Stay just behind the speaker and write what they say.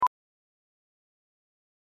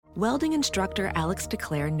Welding instructor Alex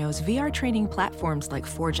DeClaire knows VR training platforms like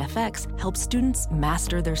Forge FX help students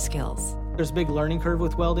master their skills. There's a big learning curve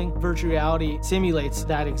with welding. Virtual reality simulates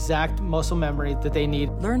that exact muscle memory that they need.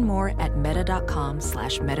 Learn more at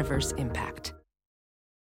meta.com/metaverseimpact.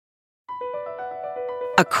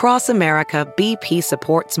 Across America, BP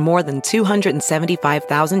supports more than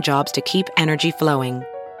 275,000 jobs to keep energy flowing.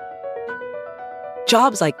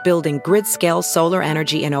 Jobs like building grid-scale solar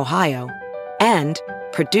energy in Ohio and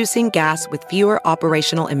producing gas with fewer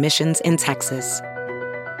operational emissions in Texas.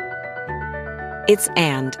 It's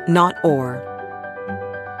and, not or.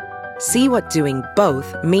 See what doing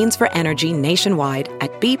both means for energy nationwide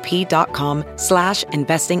at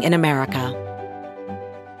bp.com/investing in America.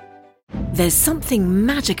 There's something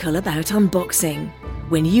magical about unboxing.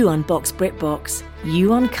 When you unbox BritBox,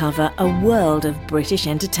 you uncover a world of British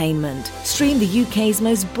entertainment. Stream the UK's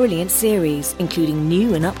most brilliant series, including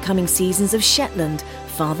new and upcoming seasons of Shetland,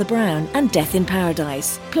 Father Brown and Death in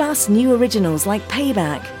Paradise. Plus new originals like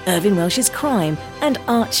Payback, Irving Welsh's Crime and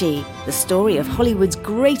Archie, the story of Hollywood's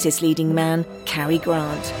greatest leading man, Cary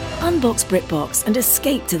Grant. Unbox BritBox and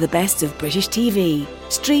escape to the best of British TV.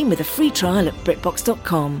 Stream with a free trial at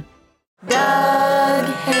BritBox.com. Doug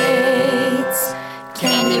hates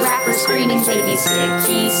candy wrappers, screening baby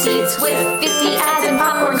sticky seats with 50 ads and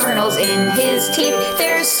popcorn kernels in his teeth.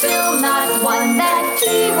 There's still not one that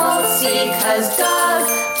he won't see, 'cause Doug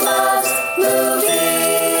loves movies.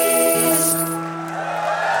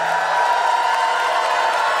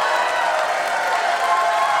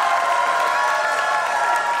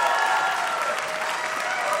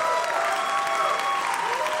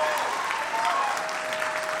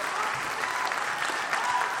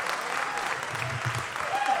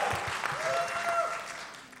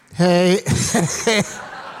 Hey,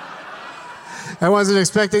 I wasn't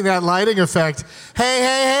expecting that lighting effect.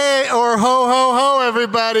 Hey, or ho, ho, ho,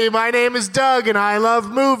 everybody. My name is Doug, and I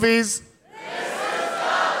love movies. This is Doug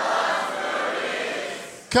Loves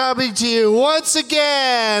Movies. Coming to you once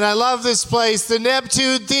again. I love this place, the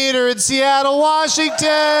Neptune Theater in Seattle,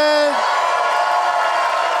 Washington.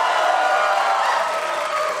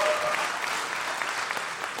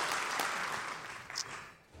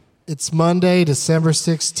 It's Monday, December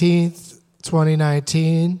 16th,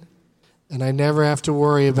 2019, and I never have to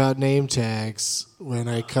worry about name tags when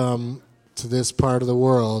I come to this part of the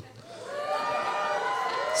world.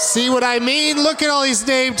 See what I mean? Look at all these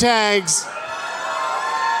name tags.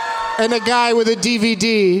 And a guy with a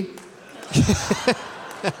DVD.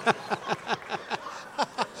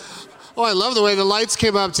 Oh, I love the way the lights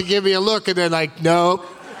came up to give me a look, and they're like, nope.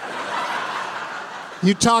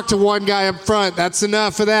 You talk to one guy up front. That's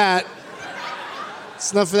enough of that.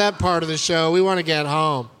 It's enough of that part of the show. We want to get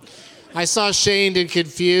home. I saw Shane did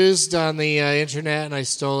Confused on the internet, and I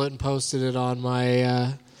stole it and posted it on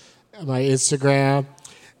my my Instagram.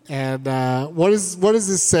 And what does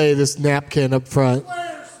this say, this napkin up front?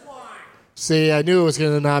 See, I knew it was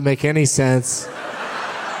going to not make any sense.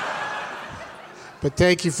 But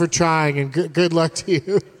thank you for trying, and good luck to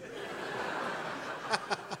you.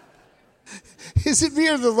 Is it me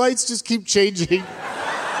or the lights just keep changing?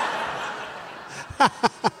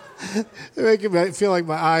 They're making me feel like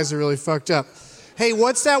my eyes are really fucked up. Hey,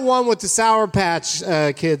 what's that one with the Sour Patch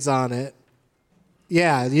Kids on it?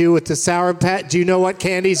 Yeah, you with the Sour Patch. Do you know what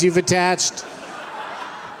candies you've attached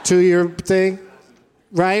to your thing?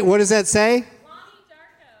 Right? What does that say?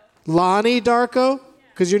 Lonnie Darko?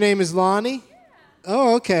 Because your name is Lonnie? Yeah.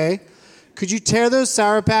 Oh, okay. Could you tear those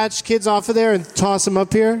Sour Patch Kids off of there and toss them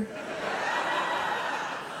up here?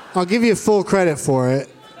 I'll give you full credit for it.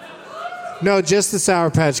 No, just the Sour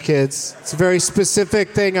Patch Kids. It's a very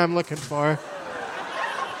specific thing I'm looking for.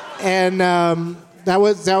 And that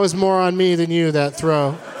was more on me than you, that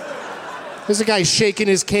throw. There's a guy shaking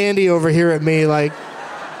his candy over here at me like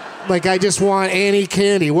I just want any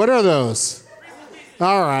candy. What are those?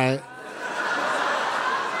 All right.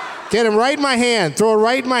 Get him right in my hand. Throw it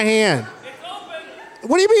right in my hand. It's open.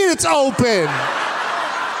 What do you mean it's open?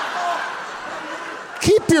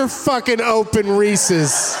 Keep your fucking open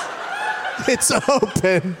Reese's. It's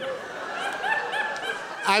open.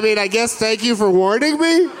 I mean, I guess thank you for warning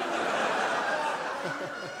me.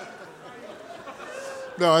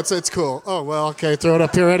 No, it's cool. Oh, well, okay, throw it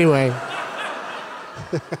up here anyway.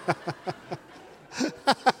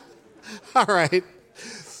 All right.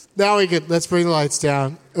 Now let's bring the lights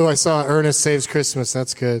down. Oh, I saw Ernest Saves Christmas.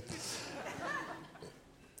 That's good.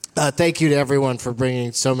 Thank you to everyone for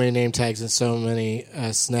bringing so many name tags and so many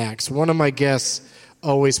snacks. One of my guests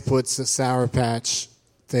always puts the Sour Patch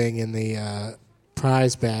thing in the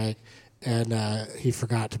prize bag, and he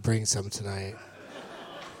forgot to bring some tonight.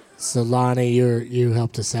 So Lonnie, you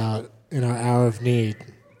helped us out in our hour of need.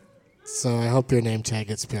 So I hope your name tag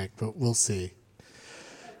gets picked, but we'll see.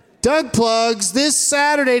 Doug plugs. This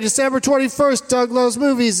Saturday, December 21st, Doug Loves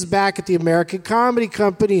Movies is back at the American Comedy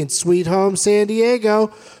Company in Sweet Home, San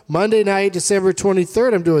Diego. Monday night, December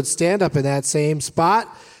 23rd, I'm doing stand-up in that same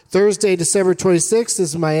spot. Thursday, December 26th,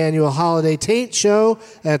 is my annual Holiday Taint show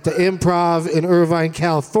at the Improv in Irvine,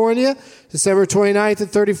 California. December 29th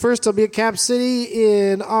and 31st, I'll be at Cap City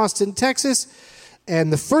in Austin, Texas.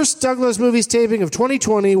 And the first Doug Loves Movies taping of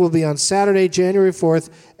 2020 will be on Saturday, January 4th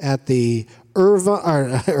at the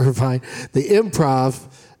Irvine, the Improv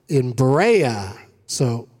in Brea.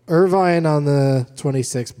 So Irvine on the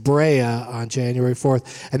 26th, Brea on January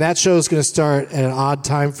 4th. And that show is going to start at an odd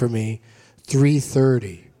time for me,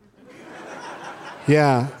 3:30.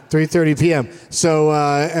 Yeah, 3:30 p.m. So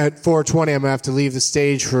at 4:20, I'm going to have to leave the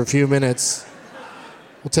stage for a few minutes.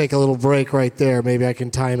 We'll take a little break right there. Maybe I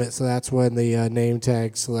can time it so that's when the name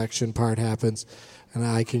tag selection part happens, and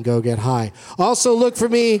I can go get high. Also, look for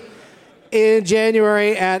me in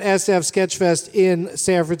January at SF Sketchfest in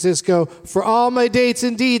San Francisco. For all my dates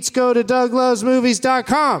and deets, go to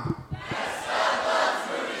DougLovesMovies.com.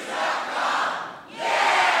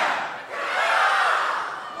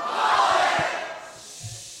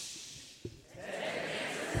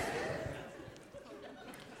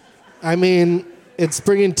 I mean, it's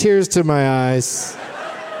bringing tears to my eyes.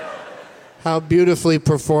 How beautifully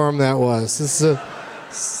performed that was. This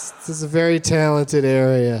is a very talented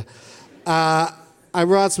area. I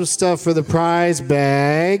brought some stuff for the prize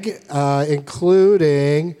bag,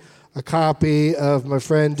 including a copy of my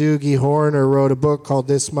friend Doogie Horner wrote a book called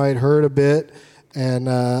This Might Hurt a Bit,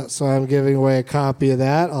 and so I'm giving away a copy of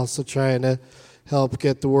that. Also trying to help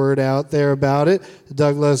get the word out there about it. A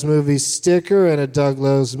Doug Loves Movies sticker and a Doug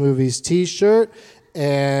Loves Movies t-shirt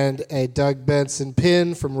and a Doug Benson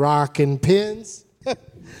pin from Rockin' Pins.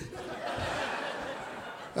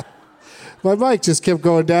 My mic just kept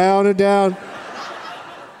going down and down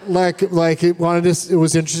like it wanted to, it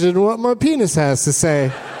was interested in what my penis has to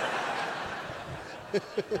say.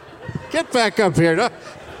 Get back up here. No.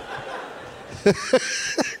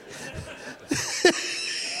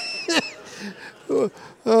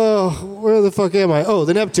 Oh, where the fuck am I? Oh,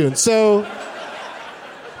 the Neptune. So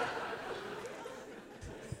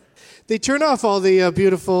they turn off all the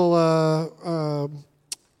beautiful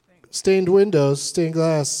stained windows, stained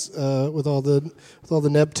glass, with all the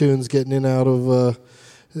Neptunes getting in and out of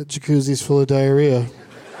jacuzzis full of diarrhea.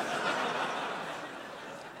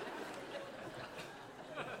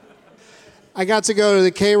 I got to go to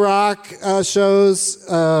the K-Rock shows,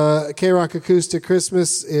 K-Rock Acoustic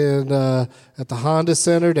Christmas at the Honda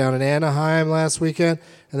Center down in Anaheim last weekend,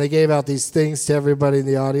 and they gave out these things to everybody in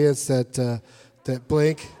the audience that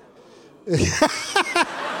blink.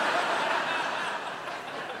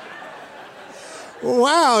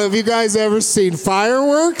 Wow, have you guys ever seen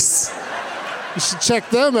fireworks? You should check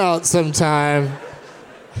them out sometime.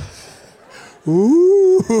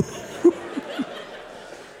 Ooh.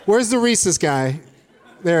 Where's the Reese's guy?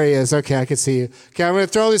 There he is. Okay, I can see you. Okay, I'm going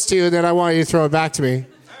to throw this to you, and then I want you to throw it back to me,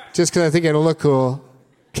 just because I think it'll look cool.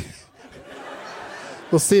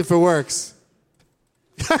 We'll see if it works.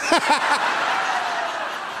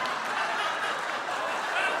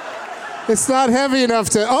 It's not heavy enough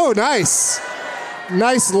to... Oh, nice.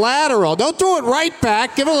 Nice lateral. Don't throw it right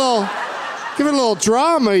back. Give it a little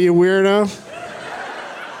drama, you weirdo.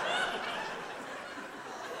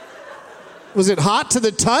 Was it hot to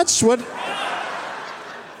the touch? What?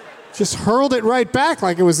 Just hurled it right back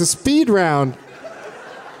like it was a speed round.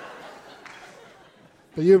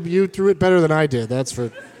 But you threw it better than I did. That's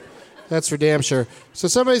for damn sure. So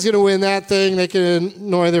somebody's going to win that thing. They can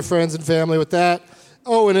annoy their friends and family with that.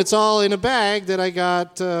 Oh, and it's all in a bag that I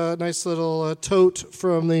got a nice little tote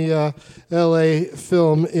from the LA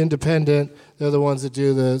Film Independent. They're the ones that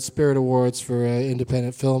do the Spirit Awards for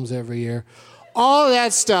independent films every year. All of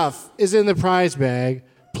that stuff is in the prize bag,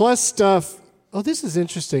 plus stuff. Oh, this is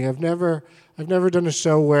interesting. I've never done a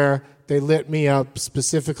show where they lit me up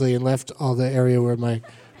specifically and left all the area where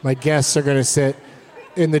my guests are going to sit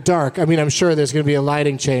in the dark. I mean, I'm sure there's going to be a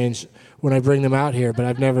lighting change when I bring them out here, but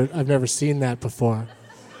I've never seen that before.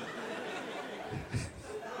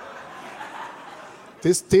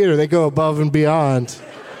 This theater, they go above and beyond.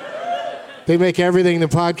 They make everything the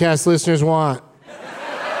podcast listeners want.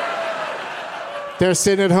 They're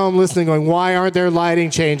sitting at home listening going, why aren't there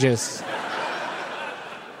lighting changes?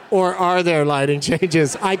 Or are there lighting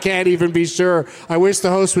changes? I can't even be sure. I wish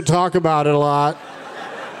the host would talk about it a lot.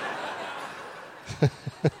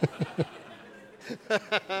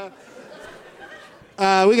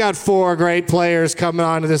 We got 4 great players coming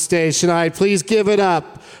onto the stage tonight. Please give it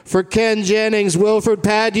up for Ken Jennings, Wilfred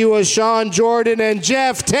Padua, Sean Jordan, and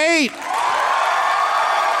Jeff Tate.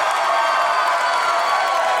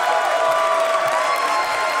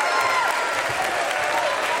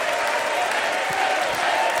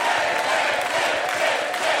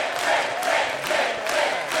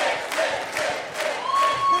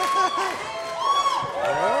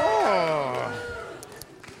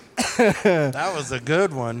 That was a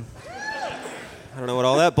good one. I don't know what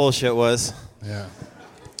all that bullshit was. Yeah.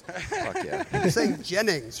 Fuck yeah. You're saying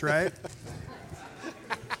Jennings, right?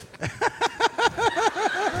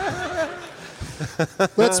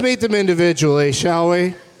 Let's meet them individually, shall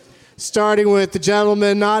we? Starting with the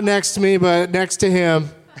gentleman not next to me, but next to him.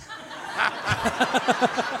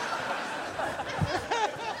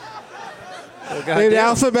 In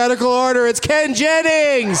alphabetical order, it's Ken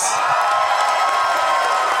Jennings.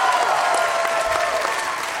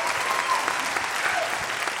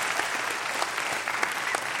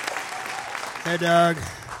 Hey, Doug.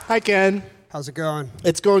 Hi, Ken. How's it going?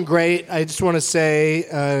 It's going great. I just want to say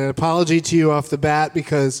an apology to you off the bat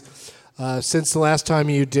because since the last time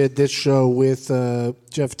you did this show with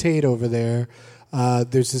Jeff Tate over there,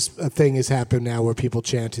 there's a thing has happened now where people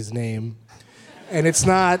chant his name. And it's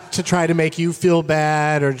not to try to make you feel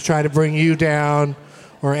bad or to try to bring you down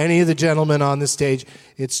or any of the gentlemen on the stage.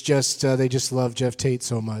 It's just they just love Jeff Tate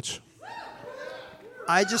so much.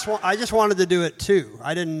 I just wanted to do it too.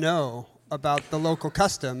 I didn't know about the local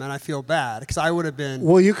custom, and I feel bad because I would have been.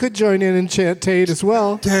 Well, you could join in and chant Tate as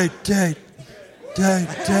well. Tate, Tate, Tate,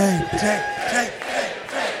 Tate, Tate, Tate.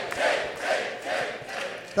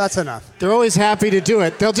 That's enough. They're always happy to do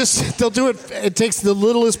it. They'll do it. It takes the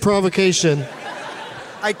littlest provocation.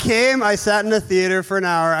 I came, I sat in the theater for an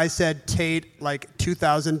hour, I said Tate like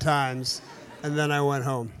 2,000 times, and then I went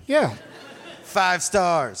home. Yeah. 5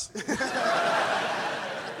 stars.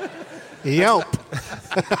 Yelp.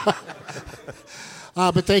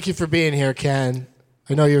 But thank you for being here, Ken.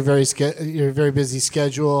 I know you're you're a very busy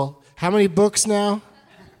schedule. How many books now?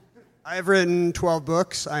 I have written 12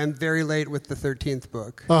 books. I am very late with the 13th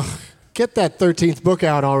book. Oh, get that 13th book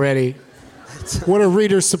out already. What are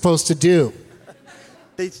readers supposed to do?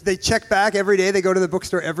 They check back every day. They go to the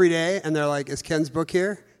bookstore every day, and they're like, "Is Ken's book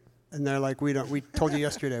here?" And they're like, "We told you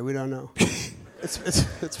yesterday. We don't know." It's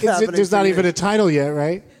happening. There's not even a title yet,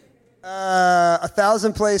 right?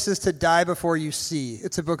 1,000 Places to Die Before You See.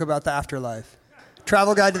 It's a book about the afterlife.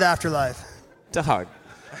 Travel guide to the afterlife. Dog.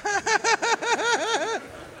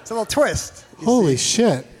 It's a little twist. Holy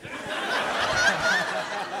shit.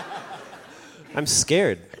 I'm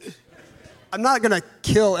scared. I'm not going to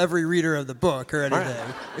kill every reader of the book or anything.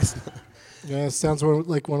 Right. Yeah, it sounds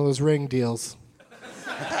like one of those Ring deals.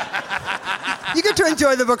 You get to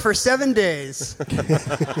enjoy the book for 7 days.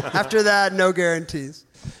 After that, no guarantees.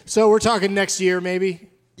 So we're talking next year, maybe?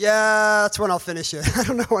 Yeah, that's when I'll finish it. I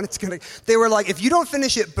don't know when it's going to... They were like, if you don't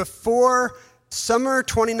finish it before summer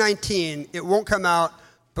 2019, it won't come out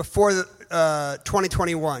before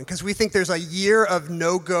 2021, because we think there's a year of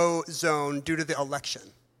no-go zone due to the election.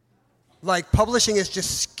 Like, publishing is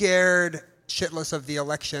just scared shitless of the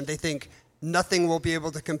election. They think nothing will be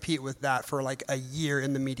able to compete with that for like a year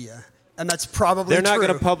in the media. And that's probably They're not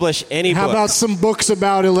going to publish any books. How about some books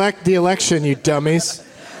about the election, you dummies?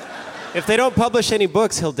 If they don't publish any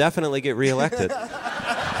books, he'll definitely get reelected.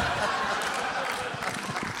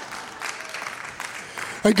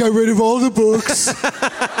 I got rid of all the books.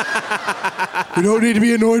 We don't need to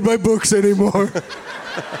be annoyed by books anymore.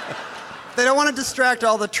 They don't want to distract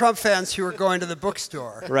all the Trump fans who are going to the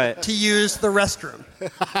bookstore to use the restroom.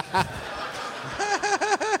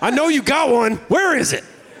 I know you got one. Where is it?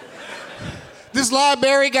 This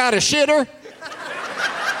library got a shitter?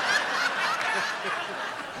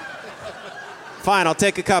 Fine, I'll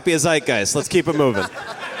take a copy of Zeitgeist. Let's keep it moving.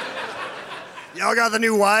 Y'all got the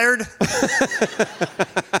new Wired?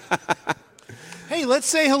 Hey, let's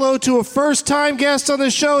say hello to a first-time guest on the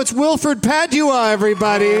show. It's Wilfred Padua,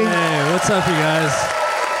 everybody. Hey, what's up, you guys?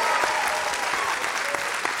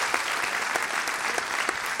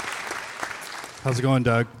 How's it going,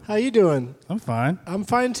 Doug? How you doing? I'm fine. I'm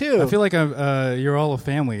fine too. I feel like you're all a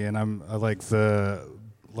family, and I'm like the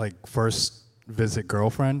first visit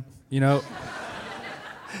girlfriend. You know?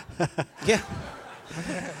 Yeah.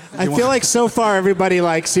 I feel like so far everybody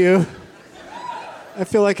likes you. I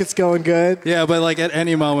feel like it's going good. Yeah, but like at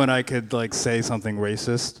any moment I could like say something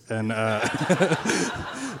racist, and I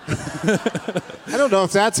don't know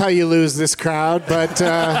if that's how you lose this crowd, but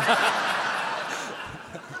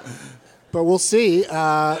we'll see.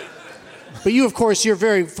 But you, of course, you're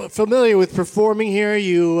very familiar with performing here.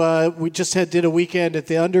 You we just did a weekend at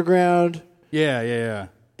the Underground. Yeah.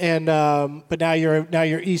 And but now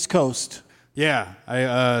you're East Coast. Yeah,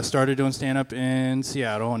 I started doing stand-up in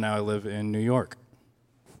Seattle, and now I live in New York.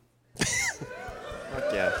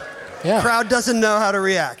 Yeah. Crowd doesn't know how to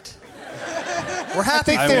react. We're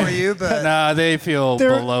happy for you, but Nah, they feel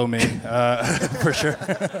below me, for sure.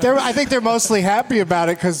 I think they're mostly happy about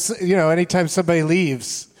it because, anytime somebody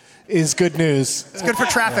leaves is good news. It's good for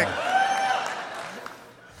traffic.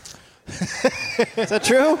 Is that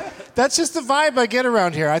true? That's just the vibe I get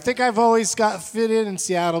around here. I think I've always got fit in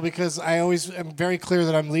Seattle because I always am very clear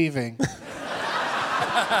that I'm leaving.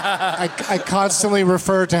 I constantly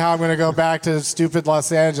refer to how I'm going to go back to stupid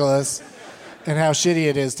Los Angeles and how shitty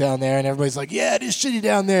it is down there. And everybody's like, yeah, it is shitty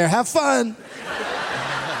down there. Have fun.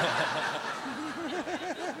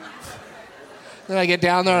 Then I get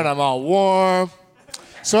down there and I'm all warm.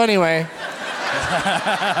 So anyway.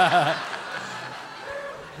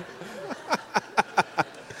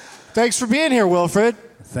 Thanks for being here, Wilfred.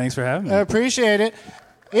 Thanks for having me. I appreciate it.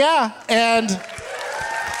 Yeah, and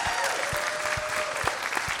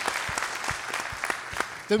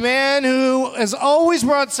the man who has always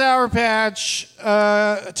brought Sour Patch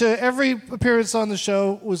to every appearance on the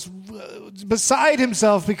show was beside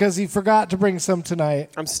himself because he forgot to bring some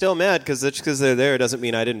tonight. I'm still mad because just because they're there doesn't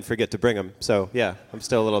mean I didn't forget to bring them. So, yeah, I'm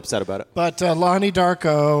still a little upset about it. But Lonnie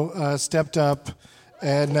Darko stepped up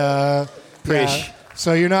and... Preach. Yeah.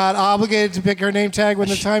 So you're not obligated to pick her name tag when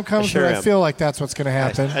the time comes, but I feel like that's what's going to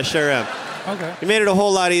happen. I sure am. Okay. You made it a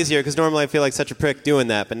whole lot easier because normally I feel like such a prick doing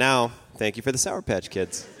that, but now, thank you for the Sour Patch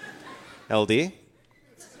Kids. LD?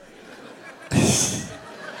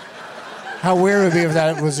 How weird would it be if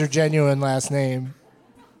that was her genuine last name?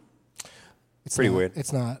 It's pretty not. weird.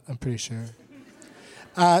 It's not. I'm pretty sure.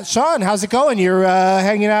 Sean, how's it going? You're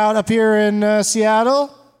hanging out up here in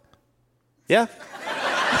Seattle? Yeah.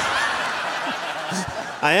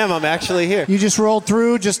 I am. I'm actually here. You just rolled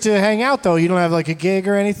through just to hang out, though? You don't have like a gig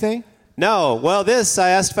or anything? No. Well, I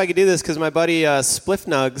asked if I could do this because my buddy Spliff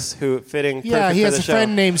Nugs, who fitting perfect for the show. Yeah, he has a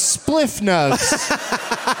friend named Spliff Nugs.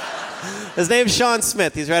 His name's Sean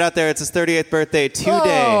Smith. He's right out there. It's his 38th birthday today.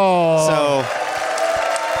 Oh. So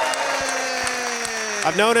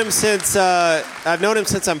I've known him since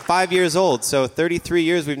I'm 5 years old. So 33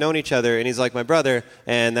 years we've known each other, and he's like my brother.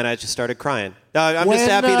 And then I just started crying. I'm just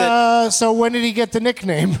happy that. So when did he get the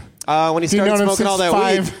nickname? When he started smoking all that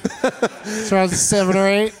weed. So around 7 or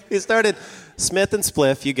 8. He started Smith and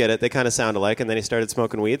Spliff. You get it. They kind of sound alike. And then he started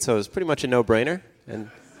smoking weed. So it was pretty much a no-brainer. And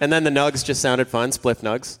then the Nugs just sounded fun. Spliff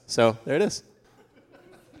Nugs. So there it is.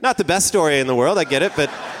 Not the best story in the world. I get it, but.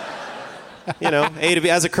 A to B.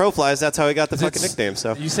 As a crow flies, that's how he got the fucking nickname.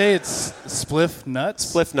 So you say it's Spliff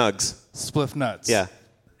Nuts? Spliff Nugs. Spliff Nuts. Yeah.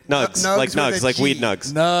 Nugs. Like nugs, like weed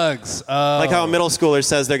nugs. Nugs. Oh. Like how a middle schooler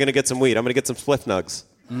says they're going to get some weed. I'm going to get some Spliff Nugs.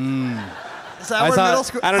 Is that what middle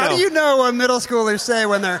school? I don't know. How do you know what middle schoolers say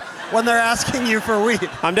when they're asking you for weed?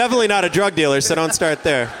 I'm definitely not a drug dealer, so don't start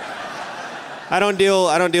there. I don't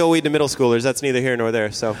deal weed to middle schoolers. That's neither here nor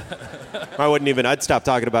there. So I'd stop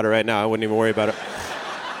talking about it right now. I wouldn't even worry about it.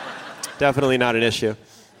 Definitely not an issue.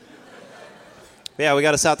 Yeah, we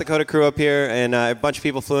got a South Dakota crew up here, and a bunch of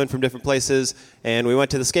people flew in from different places, and we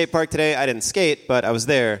went to the skate park today. I didn't skate, but I was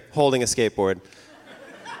there holding a skateboard.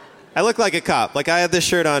 I look like a cop. Like, I had this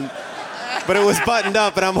shirt on, but it was buttoned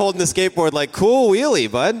up, and I'm holding the skateboard like, cool wheelie,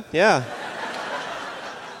 bud. Yeah.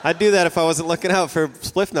 I'd do that if I wasn't looking out for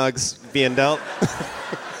Spliff Nugs being dealt.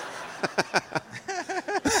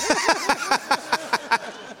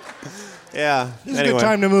 Yeah. This is a good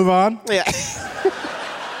time to move on. Yeah.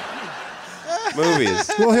 Movies.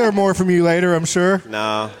 We'll hear more from you later, I'm sure.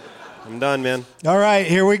 No. I'm done, man. All right,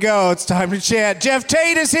 here we go. It's time to chat. Jeff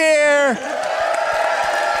Tate is here.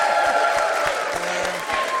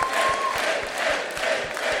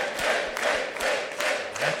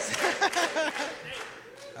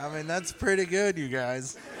 That's pretty good, you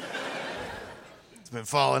guys. It's been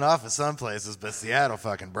falling off of some places, but Seattle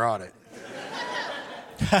fucking brought it.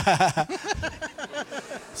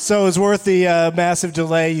 So it's worth the massive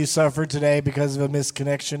delay you suffered today because of a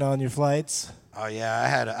misconnection on your flights? Oh yeah,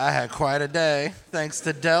 I had quite a day thanks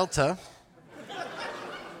to Delta.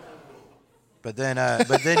 But then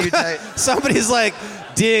you take somebody's like,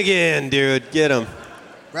 dig in, dude, get him.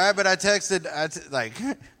 Right, but I texted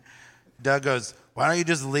Doug goes, why don't you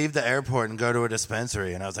just leave the airport and go to a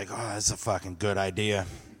dispensary? And I was like, oh, that's a fucking good idea.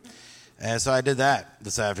 And so I did that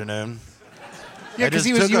this afternoon. Yeah, because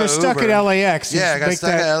you were stuck at LAX. Yeah, I got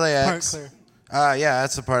stuck at LAX. Yeah,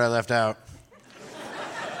 that's the part I left out.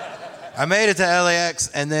 I made it to LAX,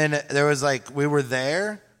 and then there was we were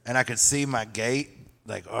there, and I could see my gate,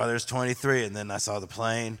 like, oh, there's 23, and then I saw the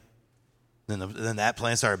plane. Then that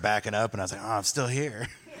plane started backing up, and I was like, oh, I'm still here.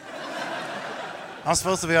 I'm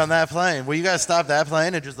supposed to be on that plane. Well, you guys stop that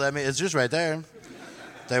plane and just let me. It's just right there.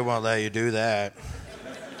 They won't let you do that.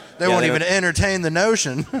 They won't even entertain the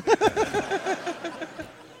notion.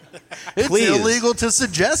 It's illegal to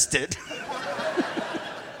suggest it.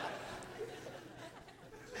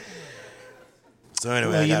 So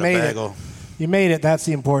anyway, I got a bagel. You made it. That's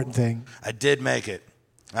the important thing. I did make it.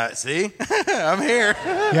 See? I'm here.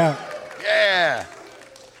 Yeah. Yeah.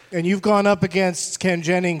 And you've gone up against Ken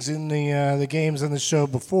Jennings in the games on the show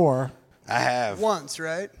before. I have. Once,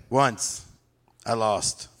 right? Once. I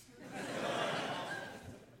lost.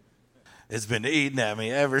 It's been eating at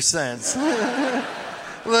me ever since.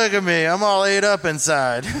 Look at me. I'm all ate up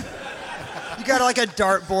inside. You got like a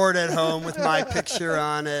dartboard at home with my picture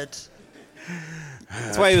on it.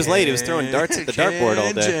 That's why he was late. He was throwing darts at the dartboard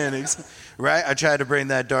all day. Jennings. Right? I tried to bring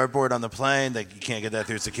that dartboard on the plane. Like, you can't get that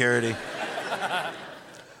through security.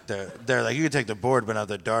 They're like, you can take the board but not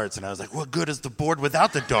the darts. And I was like, what good is the board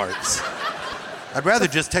without the darts? I'd rather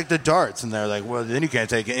just take the darts. And they're like, well, then you can't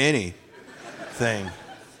take anything.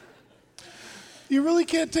 You really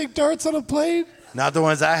can't take darts on a plane? Not the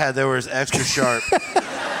ones I had. They were extra sharp.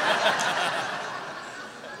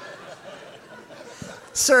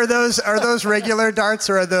 Sir, are those regular darts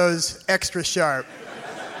or are those extra sharp?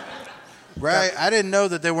 Right. I didn't know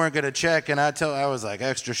that they weren't going to check, and I was like,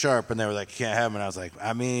 extra sharp, and they were like, you can't have them. And I was like,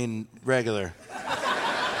 I mean, regular.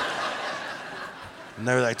 And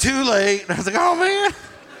they were like, too late. And I was like, oh, man.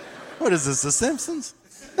 What is this, The Simpsons?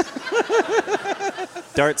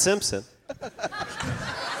 Dart Simpson.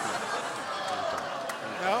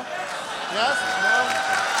 No? Yes?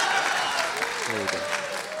 No? There you go.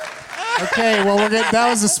 Okay, well, that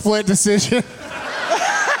was a split decision.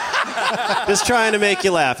 Just trying to make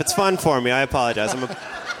you laugh. It's fun for me. I apologize. I'll be a dick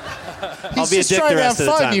the rest of the time. He's just trying to have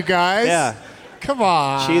fun, you guys. Yeah. Come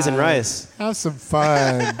on. Cheese and rice. Have some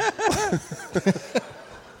fun.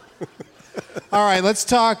 All right, let's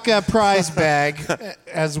talk prize bag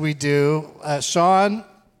as we do. Sean,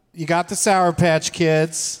 you got the Sour Patch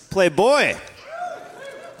Kids. Playboy.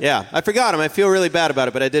 Yeah, I forgot them. I feel really bad about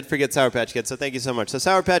it, but I did forget Sour Patch Kids, so thank you so much. So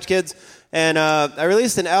Sour Patch Kids, and I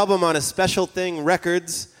released an album on a Special Thing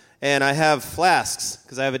Records, and I have flasks,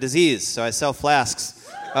 because I have a disease, so I sell flasks.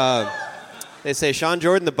 They say, Sean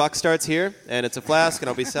Jordan, the buck starts here, and it's a flask, and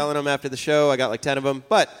I'll be selling them after the show. I got like 10 of them,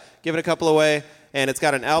 but giving a couple away, and it's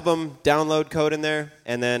got an album download code in there,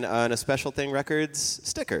 and then a Special Thing Records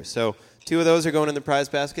sticker. So 2 of those are going in the prize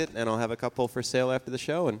basket, and I'll have a couple for sale after the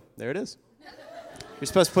show, and there it is. You're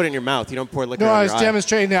supposed to put it in your mouth. You don't pour liquor on your eye. No, I was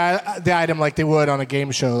demonstrating the item like they would on a game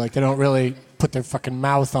show. Like they don't really put their fucking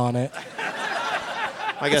mouth on it.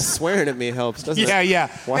 I guess swearing at me helps, doesn't it? Yeah.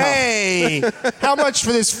 Wow. Hey, how much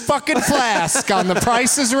for this fucking flask on The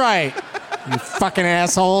Price is Right? You fucking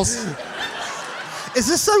assholes. Is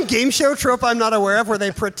this some game show trope I'm not aware of where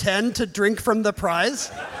they pretend to drink from the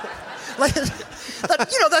prize? Like,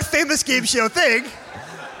 that famous game show thing.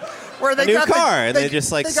 Where they got and they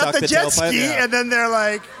just like suck the jet tailpipe. ski, and then they're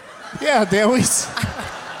like, yeah, they always.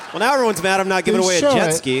 Well, now everyone's mad I'm not giving away a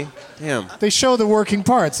jet ski. Damn. They show the working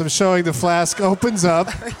parts. I'm showing the flask opens up,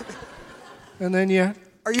 and then you.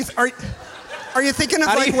 Are you thinking of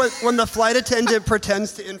when the flight attendant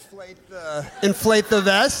pretends to inflate the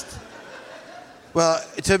vest? Well,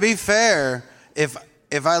 to be fair, if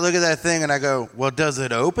I look at that thing and I go, well, does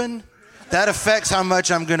it open? That affects how much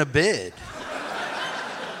I'm going to bid.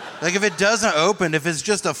 Like, if it doesn't open, if it's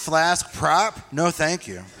just a flask prop, no thank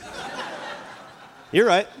you. You're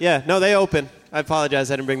right. Yeah. No, they open. I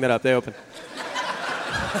apologize. I didn't bring that up. They open.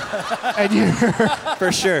 And you're...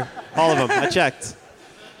 For sure. All of them. I checked.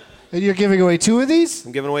 And you're giving away 2 of these?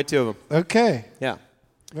 I'm giving away 2 of them. Okay. Yeah.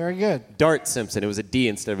 Very good. Dart Simpson. It was a D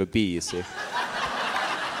instead of a B, you see.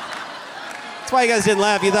 That's why you guys didn't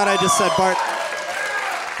laugh. You thought I just said Bart...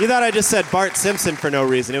 You thought I just said Bart Simpson for no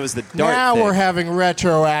reason. It was the dart Now thing. we're having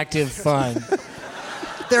retroactive fun.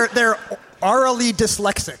 They're orally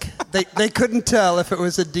dyslexic. They couldn't tell if it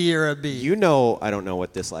was a D or a B. You know I don't know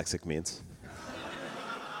what dyslexic means.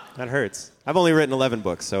 That hurts. I've only written 11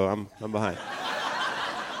 books, so I'm behind.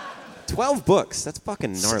 12 books. That's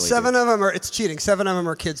fucking gnarly. 7 of them it's cheating. 7 of them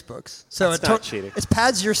are kids' books. So That's not cheating. It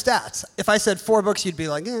pads your stats. If I said 4 books, you'd be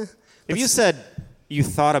like, eh. If you said you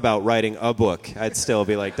thought about writing a book, I'd still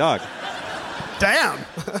be like, dog. Damn.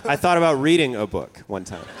 I thought about reading a book one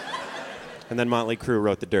time. And then Motley Crue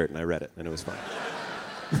wrote The Dirt, and I read it, and it was fun.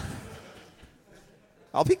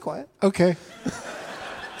 I'll be quiet. Okay.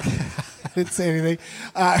 I didn't say anything.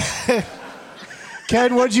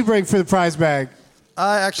 Ken, what did you bring for the prize bag?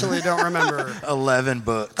 I actually don't remember. 11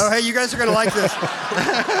 books. Oh, hey, you guys are going to like this.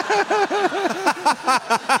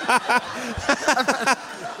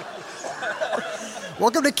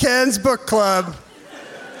 Welcome to Ken's Book Club.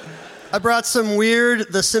 I brought some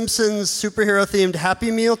weird The Simpsons superhero-themed Happy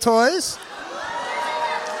Meal toys,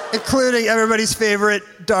 including everybody's favorite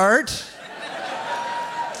dart.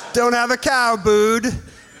 Don't have a cow, booed.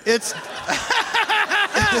 It's...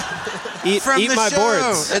 Eat my show.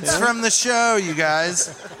 boards. It's from the show, you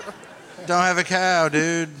guys. Don't have a cow,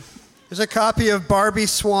 dude. There's a copy of Barbie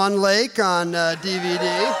Swan Lake on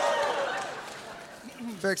DVD.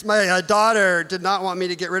 My daughter did not want me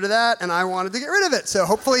to get rid of that, and I wanted to get rid of it. So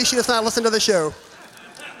hopefully she does not listen to the show.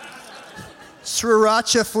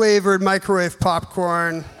 Sriracha-flavored microwave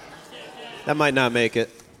popcorn. That might not make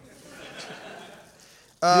it.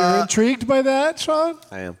 You're intrigued by that, Sean?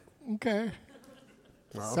 I am. Okay.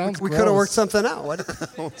 Well, Sounds we gross. could have worked something out.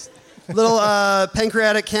 Little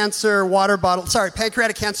pancreatic cancer water bottle. Sorry,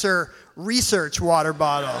 pancreatic cancer research water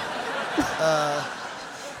bottle.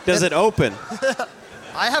 Does it open?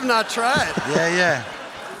 I have not tried. Yeah.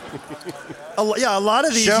 A lot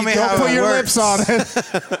of these. Show you me don't how put it your works. lips on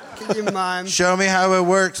it. Can you mime? Show me how it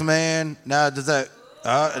works, man. Now, does that...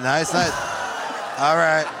 Oh, nice. All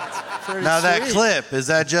right. Now, that sweet. clip, is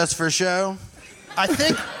that just for show? I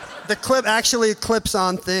think the clip actually clips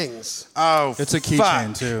on things. Oh, It's a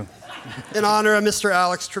keychain, too. In honor of Mr.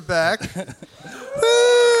 Alex Trebek.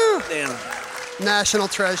 Woo! Damn. National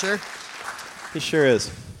treasure. He sure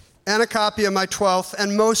is. And a copy of my 12th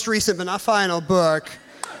and most recent, but not final, book,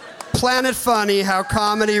 Planet Funny, How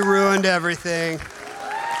Comedy Ruined Everything.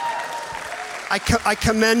 I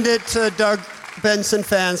commend it to Doug Benson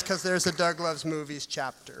fans because there's a Doug Loves Movies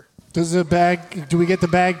chapter. Does the bag? Do we get the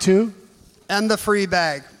bag too? And the free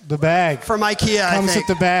bag. The bag from IKEA. Comes I think.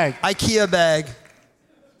 with the bag. IKEA bag.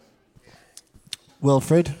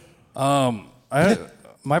 Wilfred.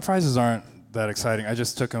 My prizes aren't that exciting. I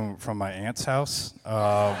just took them from my aunt's house.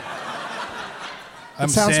 I'm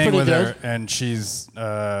sounds staying pretty with her, good. and she's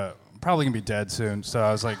probably gonna be dead soon. So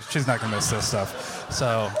I was like, she's not gonna miss this stuff.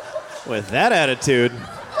 So with that attitude,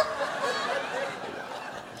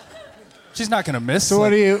 she's not gonna miss. So what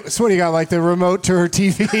do you got? Like the remote to her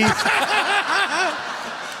TV?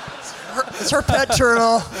 It's her pet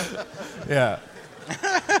turtle. Yeah.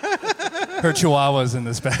 Her chihuahua's in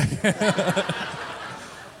this bag.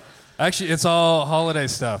 Actually, it's all holiday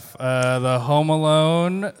stuff. The Home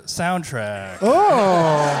Alone soundtrack.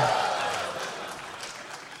 Oh.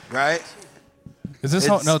 Right? Is this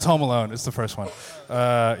no? It's Home Alone. It's the first one.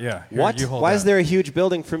 Yeah. What? You hold Why that. is there a huge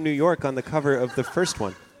building from New York on the cover of the first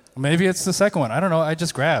one? Maybe it's the second one. I don't know. I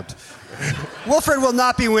just grabbed. Wilfred will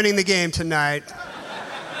not be winning the game tonight.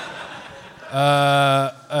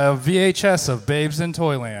 A VHS of Babes in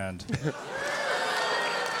Toyland.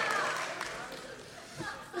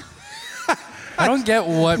 I don't get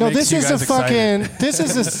what No, makes this you is guys a fucking. excited. This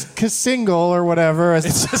is a single or whatever. It's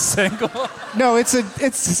a single. No, it's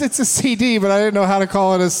a CD, but I didn't know how to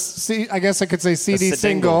call it a C. I guess I could say CD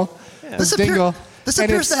single. Yeah. This, Dingle. this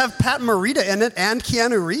And appears to it's- have Pat Morita in it and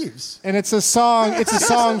Keanu Reeves. And it's a song. It's a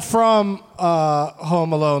song from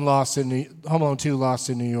Home Alone 2, Lost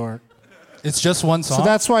in New York. It's just one song. So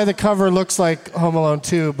that's why the cover looks like Home Alone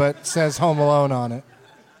 2, but says Home Alone on it.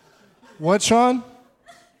 What, Sean?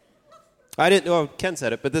 I didn't know. Ken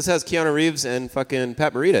said it, but this has Keanu Reeves and fucking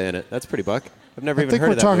Pat Morita in it. That's pretty buck. I've never I even think heard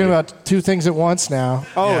we're of that talking movie. about two things at once now.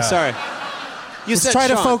 Oh, Yeah. sorry. You Let's said try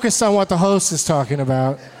to Sean. focus on what the host is talking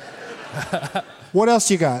about. What else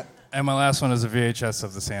you got? And my last one is a VHS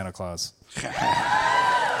of the Santa Claus.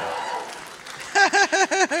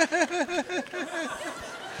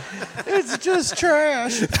 It's just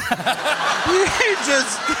trash.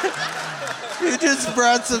 You just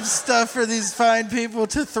brought some stuff for these fine people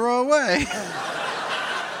to throw away.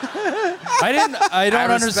 I don't I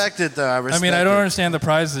understand. respect it, though. I respect I don't it. understand the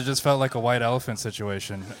prizes. It just felt like a white elephant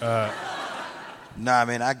situation. No, I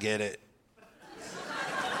mean, I get it.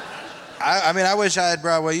 I wish I had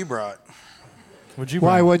brought what you brought. Would you?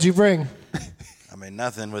 Why? bring? What'd you bring? I mean,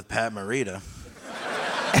 nothing with Pat Morita.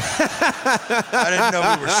 I didn't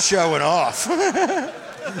know we were showing off.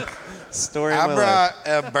 Story of I my brought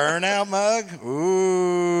life. a burnout mug.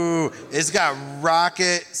 Ooh. It's got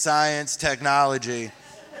rocket science technology.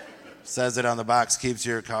 Says it on the box, keeps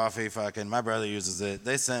your coffee fucking. My brother uses it.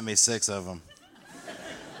 They sent me 6 of them.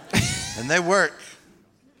 And they work.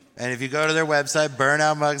 And if you go to their website,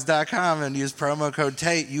 burnoutmugs.com, and use promo code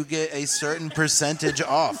Tate, you get a certain percentage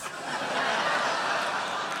off.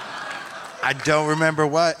 I don't remember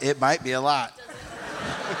what. It might be a lot.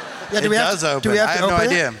 Yeah, It does open. I have no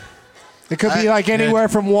idea. It could be like anywhere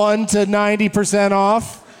from 1 to 90%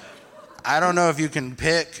 off. I don't know if you can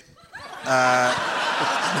pick.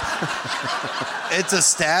 It's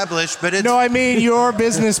established, but it's... No, I mean your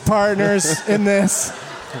business partners in this.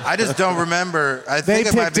 I just don't remember. I They think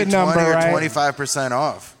it might picked be a number, 20 or right? 25%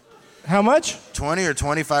 off. How much? 20 or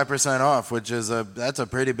 25% off, which is that's a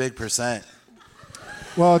pretty big percent.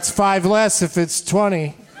 Well, it's 5 less if it's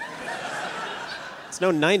 20. It's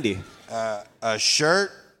no 90. A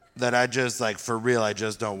shirt that I just, like, for real, I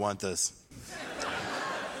just don't want this.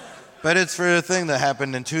 But it's for a thing that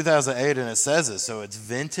happened in 2008, and it says it, so it's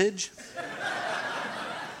vintage.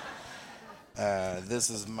 This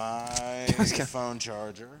is my phone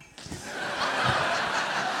charger.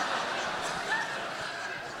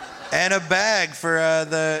 And a bag for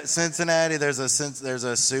the Cincinnati. There's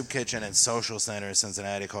a soup kitchen and social center in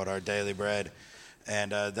Cincinnati called Our Daily Bread.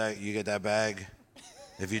 And you get that bag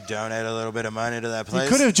if you donate a little bit of money to that place. You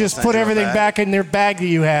could have just put everything back in their bag that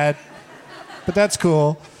you had. But that's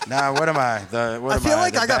cool. Nah, what am I? I feel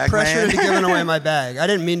like I got pressured into giving away my bag. I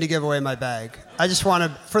didn't mean to give away my bag. I just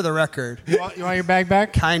wanted, for the record. You want your bag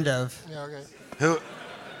back? Kind of. Yeah, okay.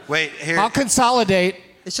 Wait, here. I'll consolidate.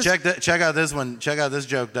 Check out this one. Check out this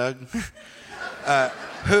joke, Doug.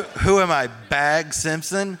 Who am I? Bag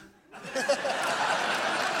Simpson?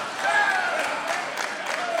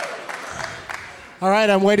 All right,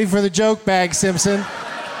 I'm waiting for the joke, Bag Simpson.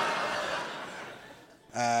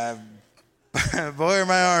 Boy, are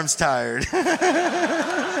my arms tired.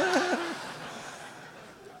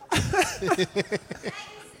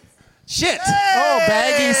 Shit. Oh,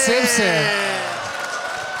 Baggy Simpson.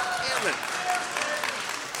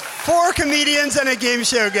 4 comedians and a game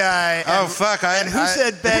show guy. Oh, fuck. And who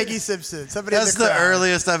said Baggy Simpson? Somebody That's in the the crowd.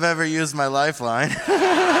 earliest I've ever used my lifeline.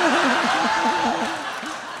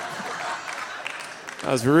 That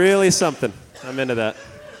was really something. I'm into that.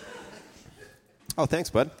 Oh, thanks,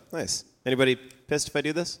 bud. Nice. Anybody pissed if I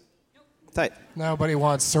do this? Tight. Nobody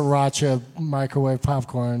wants sriracha microwave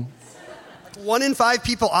popcorn. 1 in 5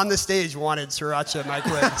 people on the stage wanted sriracha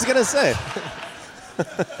microwave. I was going to say.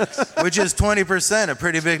 Which is 20%, a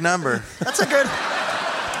pretty big number. That's a good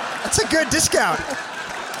discount.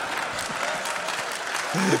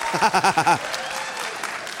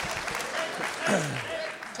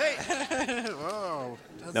 Whoa,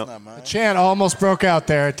 that's Nope. not mine. The chant almost broke out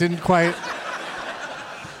there. It didn't quite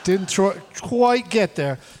get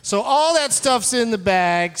there. So all that stuff's in the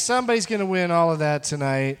bag. Somebody's going to win all of that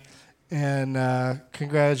tonight. And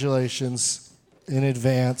congratulations in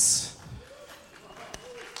advance.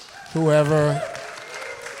 Whoever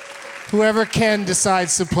Ken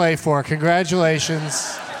decides to play for,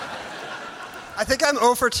 congratulations. I think I'm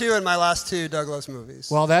 0 for 2 in my last 2 Douglas movies.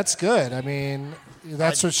 Well, that's good. I mean,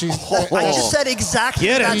 that's what she's... I just said exactly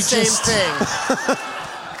that same thing.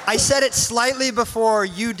 I said it slightly before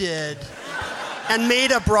you did and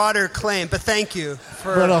made a broader claim, but thank you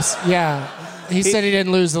for... What else? Yeah. He said he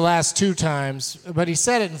didn't lose the last 2 times, but he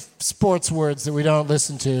said it in sports words that we don't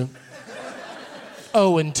listen to.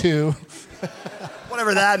 0-2.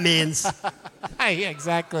 Whatever that means. Yeah,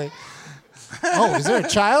 exactly. Oh, is there a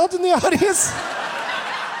child in the audience?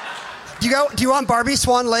 Do you want Barbie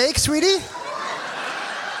Swan Lake, sweetie?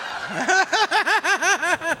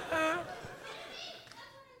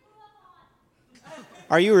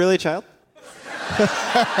 Are you really a child?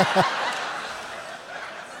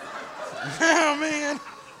 Oh, man.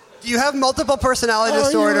 Do you have multiple personality Are you a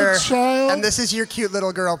disorder? child? And this is your cute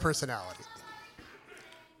little girl personality.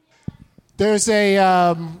 There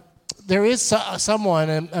is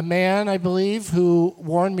someone, a man, I believe, who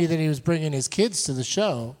warned me that he was bringing his kids to the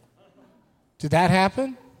show. Did that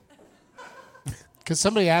happen? Because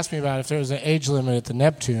somebody asked me about if there was an age limit at the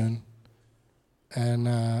Neptune, and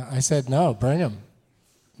I said no, bring them.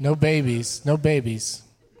 No babies.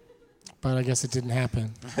 But I guess it didn't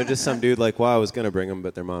happen. They're just some dude like, wow, I was going to bring them,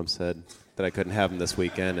 but their mom said that I couldn't have them this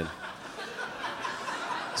weekend, and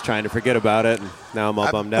I was trying to forget about it, and now I'm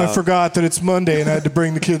all bummed out. I forgot that it's Monday and I had to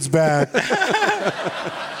bring the kids back.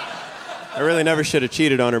 I really never should have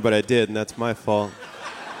cheated on her, but I did, and that's my fault.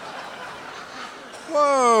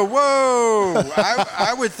 Whoa.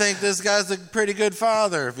 I would think this guy's a pretty good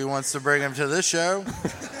father if he wants to bring him to this show.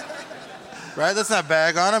 Right? That's not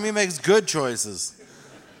bag on him. He makes good choices.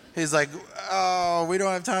 He's like, oh, we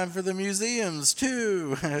don't have time for the museums,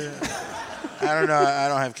 too. I don't know. I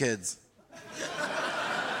don't have kids.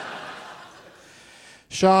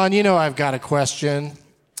 Sean, you know I've got a question.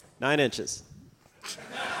 9 inches.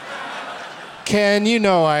 Ken, you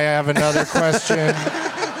know I have another question.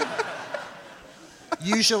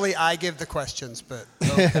 Usually I give the questions, but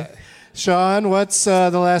okay. Sean, what's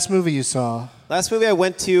the last movie you saw? Last movie I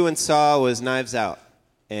went to and saw was Knives Out,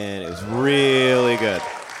 and it was really good.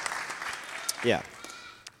 Yeah.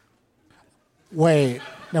 Wait,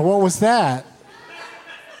 now what was that?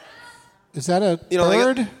 Is that a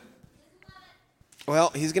bird?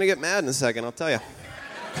 Well, he's going to get mad in a second, I'll tell you.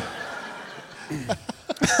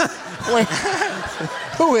 Wait,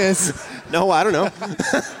 who is? No, I don't know.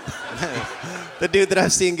 The dude that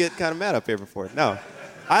I've seen get kind of mad up here before. No.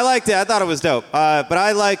 I liked it. I thought it was dope. But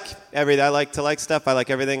I like everything. I like to like stuff. I like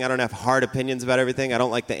everything. I don't have hard opinions about everything. I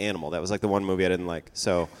don't like The Animal. That was like the one movie I didn't like.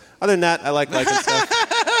 So other than that, I like liking stuff.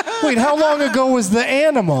 Wait, how long ago was The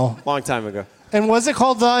Animal? Long time ago. And was it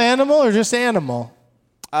called The Animal or just Animal?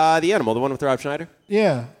 The Animal, the one with Rob Schneider?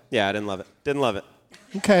 Yeah. Yeah, I didn't love it. Didn't love it.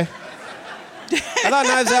 Okay. I thought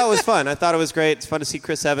Knives Out was fun. I thought it was great. It's fun to see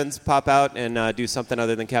Chris Evans pop out and do something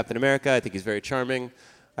other than Captain America. I think he's very charming.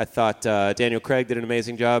 I thought Daniel Craig did an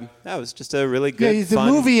amazing job. That was just a really good, the fun...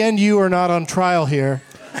 movie and you are not on trial here.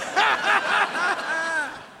 It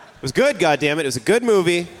was good, goddammit. It was a good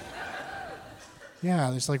movie. Yeah,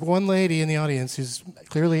 there's like one lady in the audience who's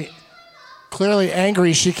clearly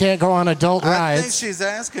angry she can't go on adult rides. I think she's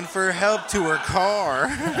asking for help to her car.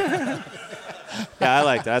 Yeah, I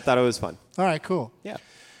liked it. I thought it was fun. All right, cool. Yeah.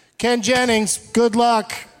 Ken Jennings, good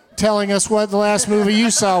luck telling us what the last movie you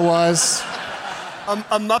saw was.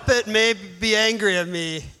 A Muppet may be angry at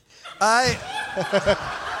me. I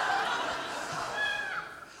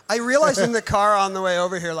realized in the car on the way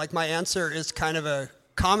over here, like my answer is kind of a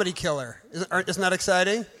comedy killer. Isn't that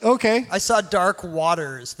exciting? Okay. I saw Dark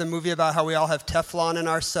Waters, the movie about how we all have Teflon in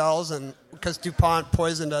our cells and because DuPont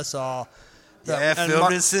poisoned us all. Yeah,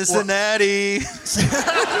 filmed in Cincinnati.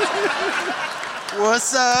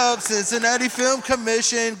 What's up, Cincinnati Film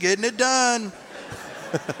Commission, getting it done.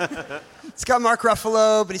 It's got Mark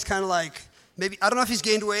Ruffalo, but he's kind of like, maybe, I don't know if he's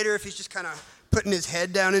gained weight or if he's just kind of putting his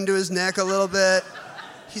head down into his neck a little bit.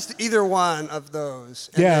 He's either one of those.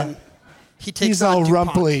 And then he takes he's on all DuPont.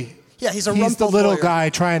 rumply. Yeah, he's the little lawyer. guy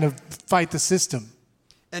trying to fight the system.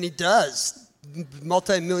 And he does.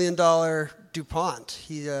 Multi-million-dollar DuPont.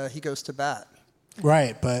 He goes to bat.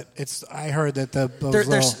 Right, but I heard that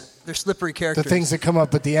They're slippery characters. the things that come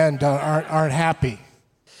up at the end aren't happy.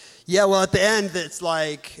 Yeah, well, at the end, it's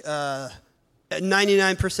like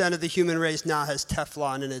 99% of the human race now has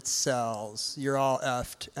Teflon in its cells. You're all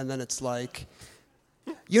effed. And then it's like,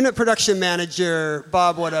 unit production manager,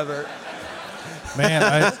 Bob, whatever. Man,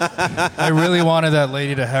 I really wanted that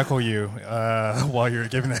lady to heckle you while you were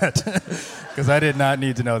giving that, because I did not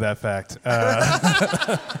need to know that fact.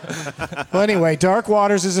 Well, anyway, Dark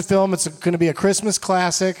Waters is a film. It's going to be a Christmas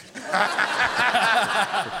classic.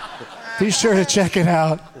 Be sure to check it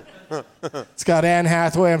out. It's got Anne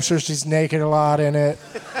Hathaway. I'm sure she's naked a lot in it.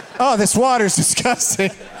 Oh, this water's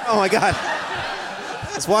disgusting. Oh, my God.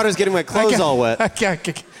 This water's getting my clothes all wet. I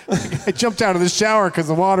jumped out of the shower because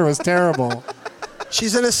the water was terrible.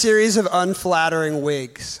 She's in a series of unflattering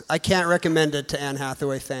wigs. I can't recommend it to Anne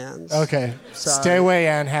Hathaway fans. Okay. Sorry. Stay away,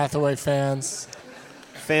 Anne Hathaway fans.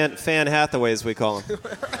 Fan Hathaway, as we call him.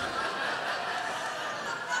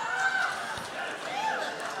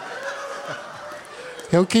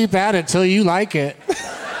 He'll keep at it till you like it.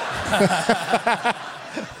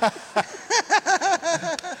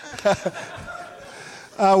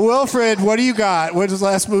 Wilfred, what do you got? What was the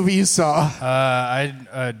last movie you saw?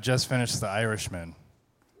 I just finished The Irishman.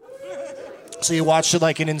 So you watched it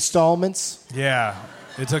like in installments? Yeah,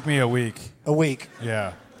 it took me a week. A week?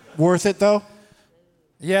 Yeah. Worth it, though?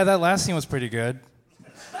 Yeah, that last scene was pretty good.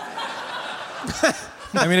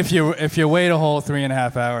 I mean, if you wait a whole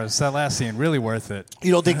 3.5 hours, that last scene, really worth it.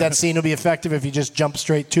 You don't think that scene will be effective if you just jump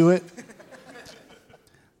straight to it?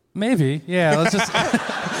 Maybe, yeah. Let's just...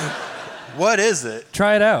 What is it?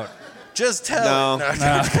 Try it out. Just tell No.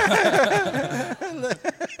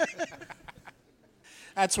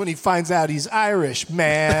 That's when he finds out he's Irish,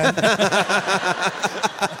 man.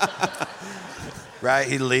 Right,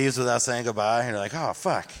 he leaves without saying goodbye, and you're like, oh,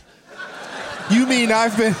 fuck. You mean I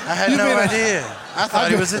had no idea. I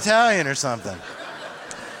thought he was Italian or something.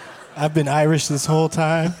 I've been Irish this whole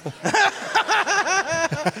time.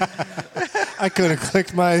 I could have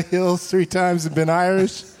clicked my heels 3 times and been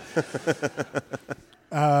Irish.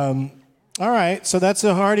 All right, so that's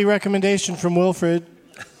a hearty recommendation from Wilfred.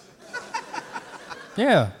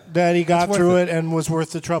 Yeah. That he got through it and was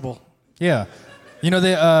worth the trouble. Yeah. You know,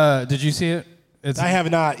 did you see it? I have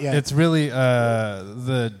not yet. It's really,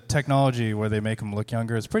 the technology where they make him look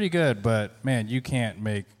younger is pretty good, but, man, you can't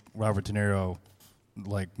make Robert De Niro,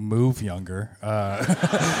 like, move younger.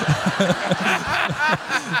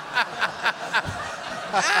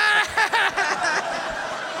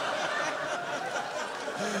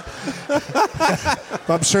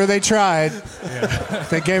 I'm sure they tried.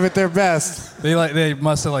 They gave it their best. They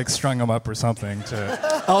must have like strung him up or something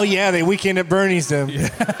to. Oh yeah, they Weekend at Bernie's them. Yeah.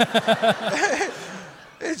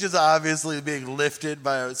 It's just obviously being lifted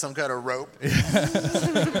by some kind of rope.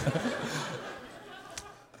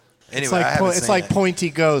 Anyway, it's like pointy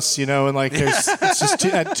ghosts, you know, and like it's just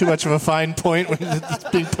at too much of a fine point when it's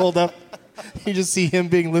being pulled up. You just see him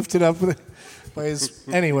being lifted up by his.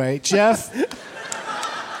 Anyway, Jeff.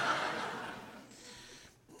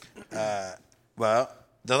 Well,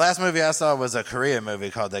 the last movie I saw was a Korean movie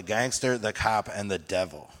called The Gangster, the Cop, and the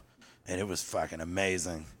Devil, and it was fucking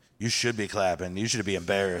amazing. You should be clapping. You should be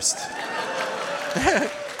embarrassed.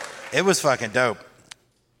 It was fucking dope.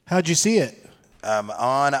 How'd you see it?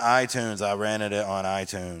 On iTunes. I rented it on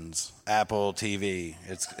iTunes. Apple TV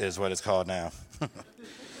is what it's called now.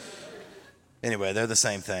 Anyway, they're the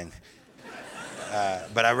same thing.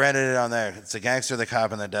 But I rented it on there. It's A Gangster, the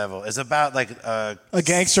Cop, and the Devil. It's about like a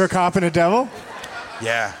gangster, a cop, and a devil?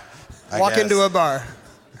 Yeah. Walk into a bar.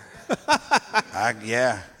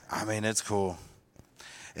 Yeah. I mean, it's cool.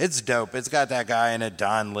 It's dope. It's got that guy in it,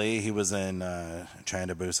 Don Lee. He was in Train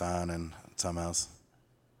to Busan and something else.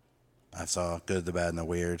 I saw Good, the Bad, and the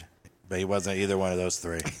Weird. But he wasn't either one of those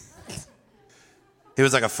three. He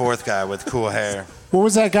was like a fourth guy with cool hair. What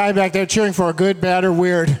was that guy back there cheering for? Good, bad, or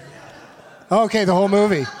weird? Okay, the whole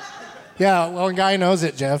movie. Yeah, well, one guy knows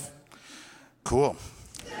it, Jeff. Cool.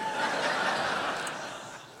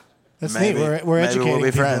 That's maybe, neat. We're educating maybe we'll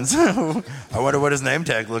be people. friends. I wonder what his name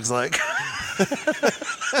tag looks like.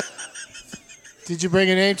 Did you bring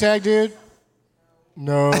a name tag, dude?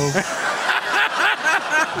 No.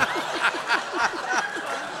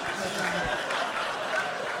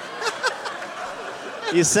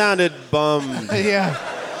 You sounded bummed. Yeah.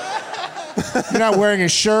 You're not wearing a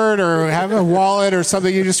shirt or having a wallet or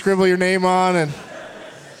something you just scribble your name on and...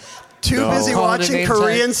 Too busy watching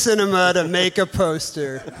Korean cinema to make a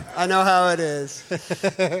poster. I know how it is.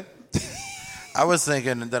 I was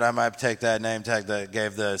thinking that I might take that name tag that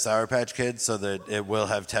gave the Sour Patch Kids so that it will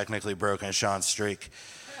have technically broken Sean's streak.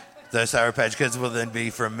 The Sour Patch Kids will then be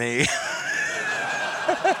from me.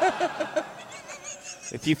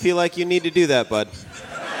 If you feel like you need to do that, bud.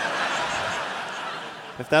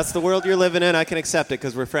 If that's the world you're living in, I can accept it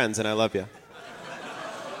because we're friends and I love you.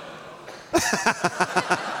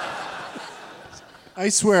 I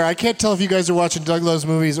swear, I can't tell if you guys are watching Doug Lowe's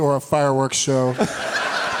movies or a fireworks show.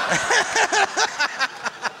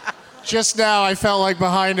 Just now, I felt like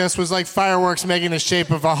behind us was like fireworks making the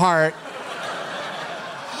shape of a heart.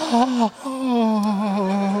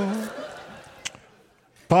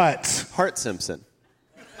 But... Hart Simpson.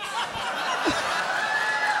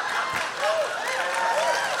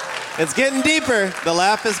 It's getting deeper. The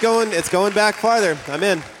laugh is going back farther. I'm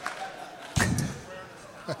in.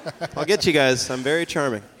 I'll get you guys. I'm very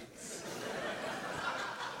charming.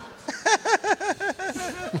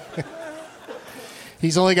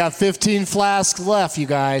 He's only got 15 flasks left, you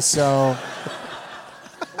guys, so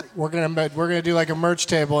we're gonna do like a merch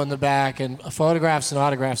table in the back, and photographs and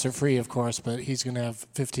autographs are free, of course, but he's gonna have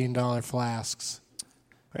 $15 flasks.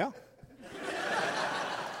 Yeah.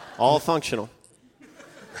 All functional.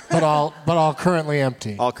 But all currently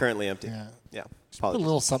empty. All currently empty. Yeah. Put a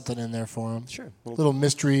little something in there for him. Sure. Little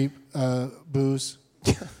mystery booze.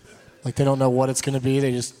 Like they don't know what it's going to be.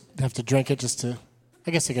 They just have to drink it just to...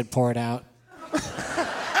 I guess they could pour it out.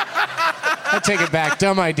 I take it back.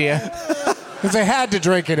 Dumb idea. If they had to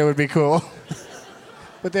drink it, it would be cool.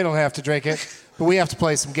 But they don't have to drink it. But we have to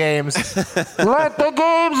play some games. Let the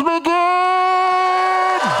games begin!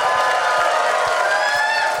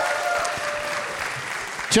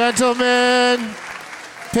 Gentlemen,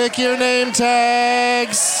 pick your name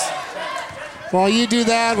tags. While you do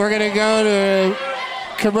that, we're going to go to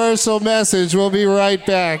commercial message. We'll be right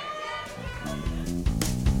back.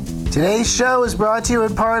 Today's show is brought to you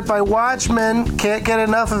in part by Watchmen. Can't get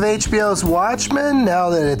enough of HBO's Watchmen now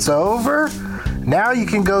that it's over? Now you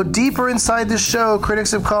can go deeper inside the show critics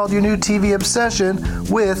have called your new TV obsession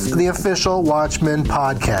with the official Watchmen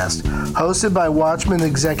podcast. Hosted by Watchmen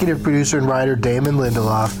executive producer and writer Damon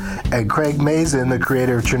Lindelof and Craig Mazin, the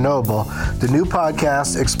creator of Chernobyl, the new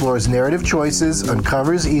podcast explores narrative choices,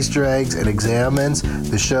 uncovers Easter eggs, and examines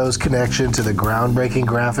the show's connection to the groundbreaking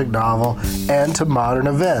graphic novel and to modern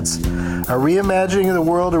events. a reimagining of the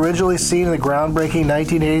world originally seen in the groundbreaking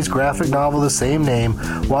 1980s graphic novel of the same name.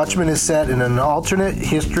 Watchmen is set in an alternate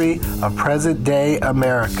history of present-day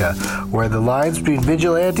America, where the lines between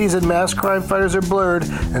vigilantes and mass crime fighters are blurred,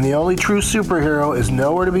 and the only true superhero is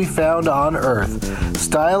nowhere to be found on Earth.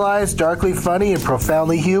 Stylized, darkly funny, and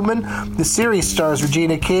profoundly human, the series stars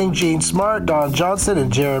Regina King, Gene Smart, Don Johnson,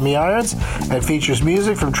 and Jeremy Irons, and features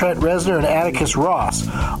music from Trent Reznor and Atticus Ross.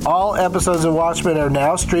 All episodes of Watchmen are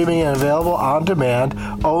now streaming and available on demand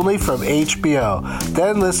only from HBO.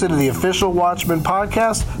 Then listen to the official Watchmen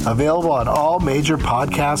podcast, available on all major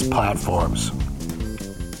podcast platforms.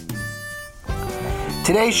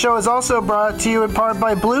 Today's show is also brought to you in part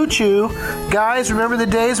by Blue Chew. Guys, remember the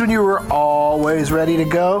days when you were always ready to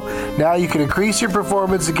go? Now you can increase your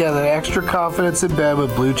performance and get extra confidence in bed with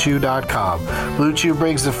BlueChew.com. Blue Chew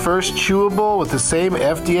brings the first chewable with the same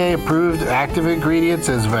FDA-approved active ingredients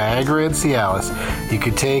as Viagra and Cialis. You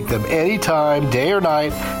can take them anytime, day or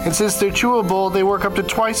night, and since they're chewable, they work up to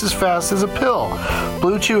twice as fast as a pill.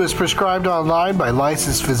 Blue Chew is prescribed online by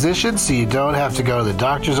licensed physicians, so you don't have to go to the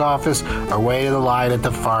doctor's office or wait in the line at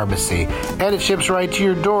the pharmacy. And it ships right to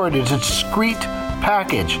your door in a discreet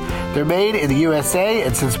package. They're made in the USA,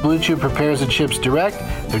 and since Blue Chew prepares and ships direct,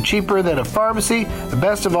 they're cheaper than a pharmacy, and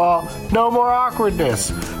best of all, no more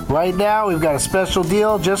awkwardness. Right now, we've got a special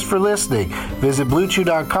deal just for listening. Visit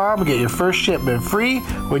BlueChew.com and get your first shipment free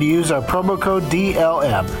when you use our promo code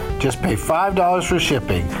DLM. Just pay $5 for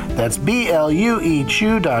shipping. That's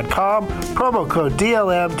BLUEChew.com, promo code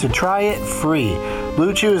DLM to try it free.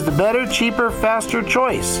 Blue Chew is the better, cheaper, faster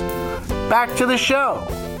choice. Back to the show.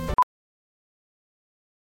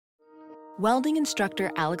 Welding instructor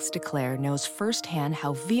Alex DeClaire knows firsthand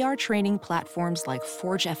how VR training platforms like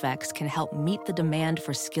ForgeFX can help meet the demand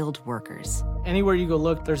for skilled workers. Anywhere you go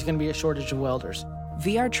look, there's going to be a shortage of welders.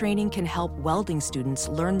 VR training can help welding students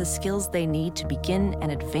learn the skills they need to begin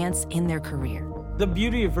and advance in their career. The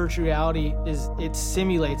beauty of virtual reality is it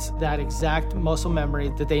simulates that exact muscle memory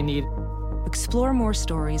that they need. Explore more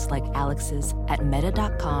stories like Alex's at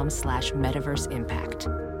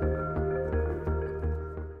meta.com/metaverseimpact.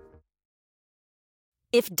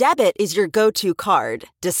 If debit is your go-to card,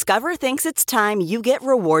 Discover thinks it's time you get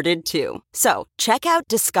rewarded too. So, check out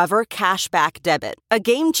Discover Cashback Debit, a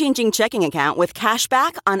game-changing checking account with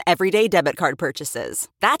cashback on everyday debit card purchases.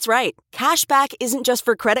 That's right, cashback isn't just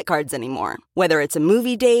for credit cards anymore. Whether it's a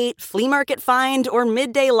movie date, flea market find, or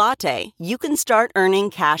midday latte, you can start earning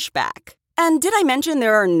cash back. And did I mention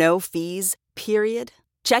there are no fees, period?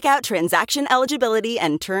 Check out transaction eligibility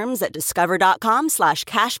and terms at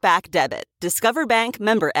discover.com/cashbackdebit. Discover Bank,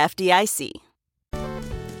 member FDIC.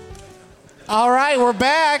 All right, we're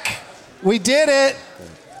back. We did it.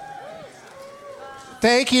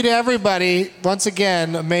 Thank you to everybody. Once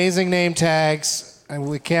again, amazing name tags. And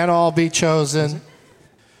we can't all be chosen.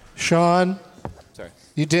 Sean, sorry,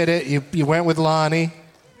 you did it. You went with Lonnie.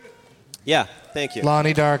 Yeah, thank you.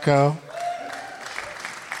 Lonnie Darko.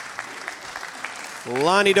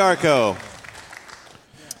 Lonnie Darko.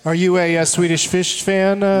 Are you a Swedish Fish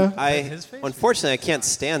fan? Unfortunately, I can't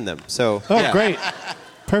stand them. So. Oh, yeah. Great.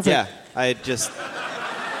 Perfect. Yeah, I just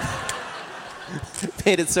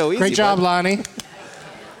made it so easy. Great job, Lonnie.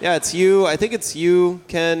 Yeah, it's you. I think it's you,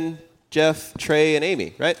 Ken, Jeff, Trey, and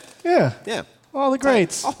Amy, right? Yeah. Yeah. All the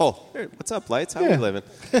greats. Oh, what's up, Lights? How are we living?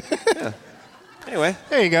 Yeah. Anyway.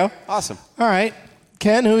 There you go. Awesome. All right.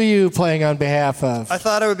 Ken, who are you playing on behalf of? I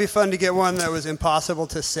thought it would be fun to get one that was impossible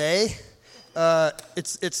to say.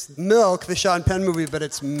 It's Milk, the Sean Penn movie, but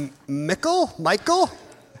it's Michael?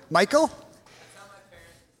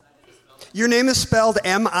 Your name is spelled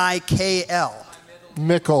M-I-K-L.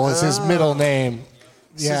 Mikkel is his middle name.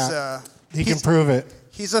 Yeah, he can prove it.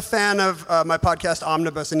 He's a fan of my podcast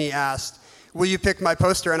Omnibus, and he asked, will you pick my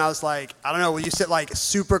poster? And I was like, I don't know, will you sit like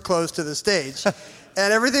super close to the stage?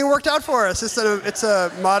 And everything worked out for us. It's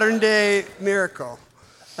a modern day miracle.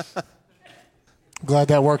 Glad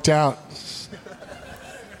that worked out. It's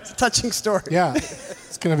a touching story. Yeah,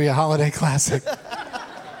 it's going to be a holiday classic.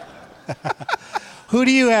 Who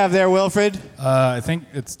do you have there, Wilfred? I think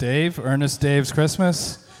it's Dave, Ernest Dave's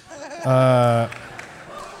Christmas. Yeah.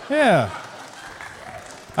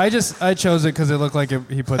 I chose it because it looked like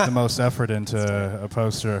he put the most effort into a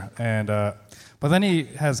poster, and but then he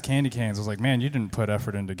has candy canes. I was like, man, you didn't put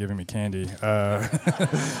effort into giving me candy.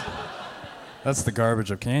 That's the garbage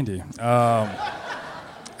of candy.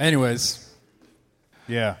 Anyways,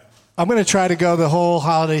 yeah. I'm going to try to go the whole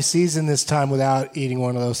holiday season this time without eating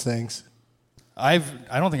one of those things. I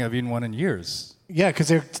don't think I've eaten one in years. Yeah, because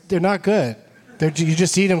they're not good. You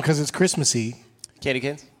just eat them because it's Christmassy. Candy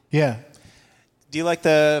canes? Yeah. Do you like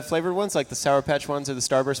the flavored ones, like the Sour Patch ones or the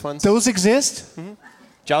Starburst ones? Those exist? Mm-hmm.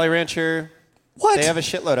 Jolly Rancher. What? They have a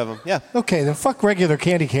shitload of them. Yeah. Okay, then fuck regular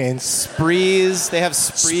candy canes. Sprees. They have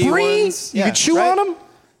spree ones. You can chew on them?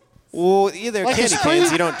 Well, yeah, they're Like a candy spree?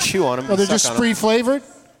 canes. You don't chew on them. Oh, they're just spree flavored?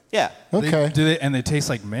 Yeah. Okay. And they taste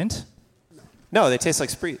like mint? No, they taste like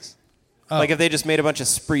sprees. Like if they just made a bunch of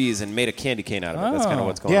sprees and made a candy cane out of it. That's kind of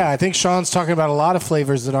what's going on. Yeah, I think Sean's talking about a lot of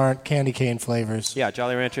flavors that aren't candy cane flavors. Yeah,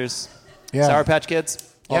 Jolly Ranchers. Yeah. Sour Patch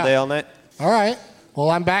Kids. All day, all night. All right. Well,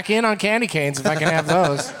 I'm back in on candy canes if I can have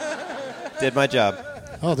those. Did my job.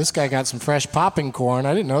 Oh, this guy got some fresh popping corn.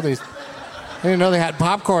 I didn't know they had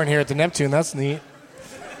popcorn here at the Neptune. That's neat.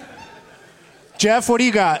 Jeff, what do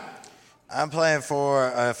you got? I'm playing for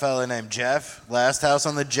a fella named Jeff. Last House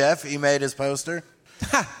on the Jeff. He made his poster.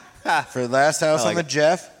 For Last House on the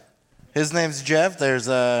Jeff. His name's Jeff.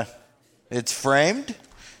 It's framed.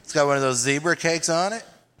 It's got one of those zebra cakes on it.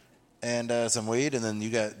 And some weed, and then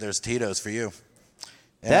there's Tito's for you.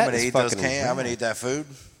 And I'm gonna eat those cans. I'm gonna eat that food.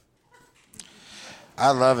 I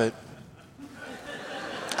love it.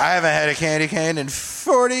 I haven't had a candy cane in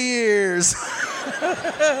 40 years.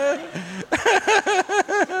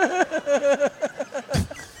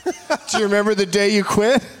 Do you remember the day you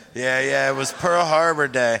quit? Yeah, it was Pearl Harbor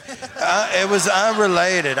Day. It was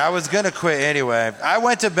unrelated. I was gonna quit anyway. I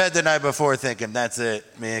went to bed the night before thinking, that's it.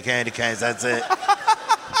 Me and candy canes, that's it.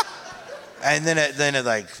 And then it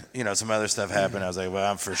like, some other stuff happened. I was like, well,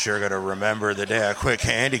 I'm for sure going to remember the day I quit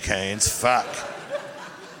candy canes. Fuck.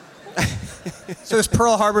 So it's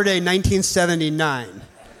Pearl Harbor Day, 1979.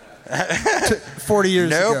 40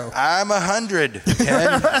 years ago. Nope, I'm 100,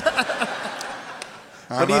 Ken.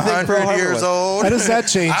 I'm 100 years old. How does that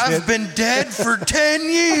change I've been dead for 10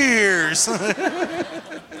 years.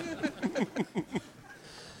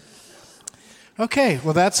 Okay,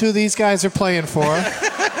 well, that's who these guys are playing for.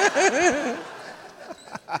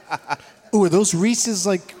 Ooh, are those Reese's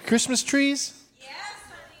like Christmas trees? Yes,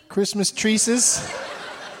 honey. Christmas trees?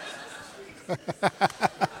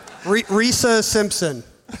 Risa Simpson.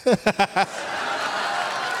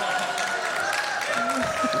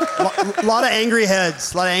 A lot of angry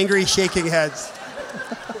heads. A lot of angry shaking heads.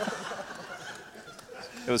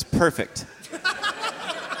 It was perfect.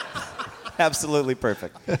 Absolutely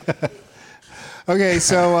perfect. Okay,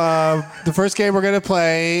 so the first game we're going to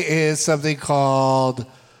play is something called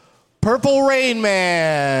Purple Rain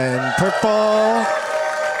Man. Purple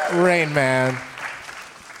Rain Man.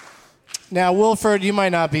 Now, Wilford, you might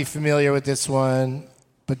not be familiar with this one,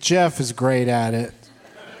 but Jeff is great at it.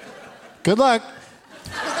 Good luck.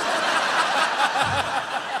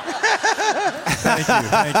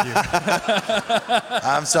 Thank you.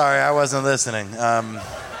 I'm sorry, I wasn't listening.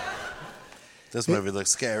 This movie looks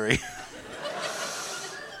scary.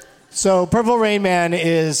 So Purple Rain Man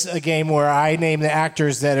is a game where I name the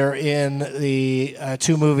actors that are in the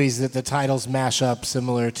two movies that the titles mash up,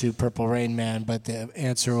 similar to Purple Rain Man, but the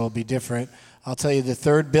answer will be different. I'll tell you the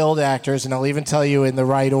third build actors, and I'll even tell you in the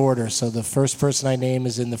right order. So the first person I name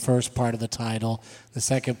is in the first part of the title. The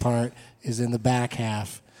second part is in the back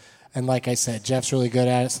half. And like I said, Jeff's really good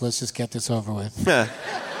at it, so let's just get this over with.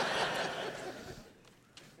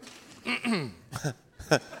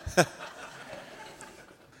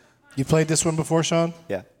 You played this one before, Sean?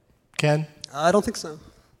 Yeah. Ken? I don't think so.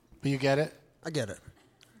 But you get it? I get it.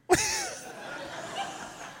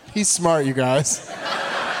 He's smart, you guys.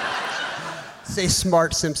 Say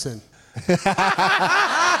Smart Simpson. Say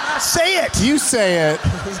it! You say it.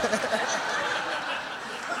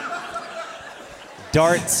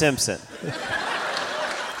 Dart Simpson.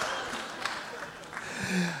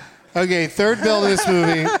 Okay, third build of this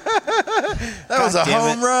movie. That was a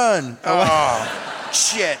home run. Oh,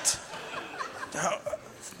 shit.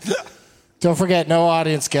 Don't forget, no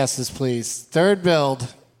audience guesses, please. Third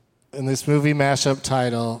build in this movie mashup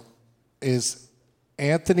title is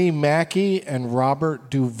Anthony Mackie and Robert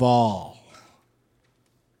Duvall.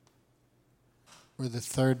 We're the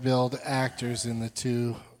third build actors in the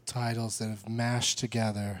two titles that have mashed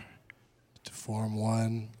together to form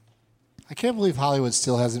one. I can't believe Hollywood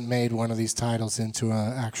still hasn't made one of these titles into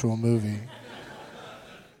an actual movie.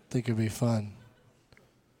 I think it'd be fun.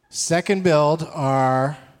 Second build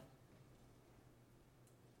are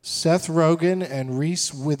Seth Rogen and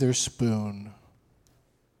Reese Witherspoon.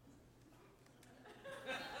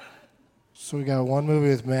 So we got one movie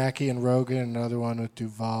with Mackie and Rogen, another one with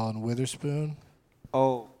Duvall and Witherspoon.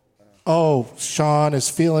 Oh, Sean is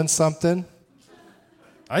feeling something.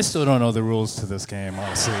 I still don't know the rules to this game,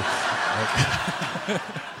 honestly.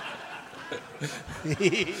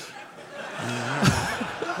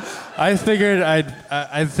 I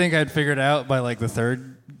think I'd figured out by like the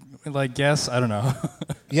third like guess? I don't know.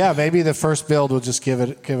 Yeah, maybe the first build will just give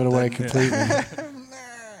it away completely.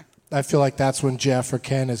 I feel like that's when Jeff or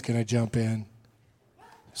Ken is going to jump in.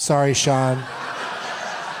 Sorry, Sean.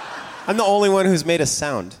 I'm the only one who's made a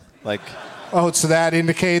sound. Like. Oh, so that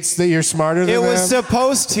indicates that you're smarter than them? It was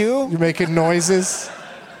supposed to. You're making noises?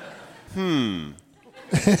 I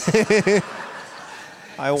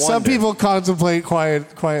wonder. Some people contemplate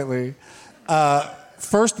quietly.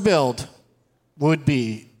 First build would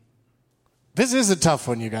be. This is a tough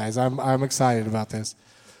one, you guys. I'm excited about this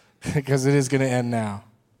because it is going to end now.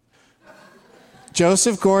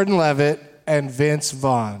 Joseph Gordon-Levitt and Vince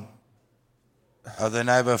Vaughn. Oh, The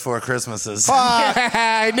Night Before Christmases.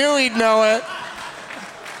 I knew he'd know it.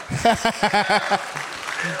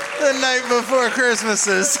 The Night Before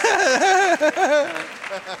Christmases.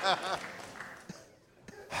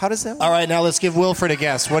 How does that work? All right, now let's give Wilfred a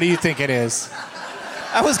guess. What do you think it is?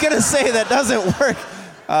 I was going to say that doesn't work.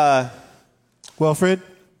 Wilfred?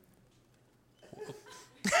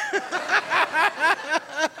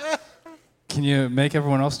 Can you make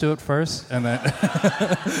everyone else do it first, and then?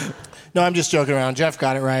 No, I'm just joking around. Jeff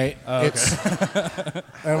got it right. Oh, okay. It's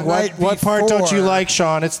and what part don't you like,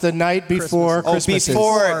 Sean? It's the night before Christmas.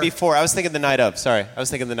 Before. I was thinking the night of. Sorry.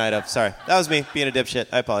 Sorry. That was me being a dipshit.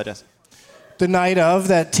 I apologize. The night of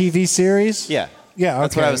that TV series? Yeah. Yeah, okay.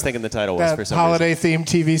 That's what I was thinking the title was that for some holiday-themed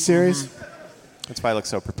TV series? Mm-hmm. That's why I look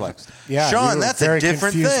so perplexed. Yeah, Sean, that's a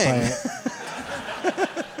different thing.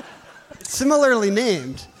 It's similarly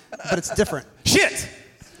named, but it's different. Shit!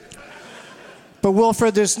 But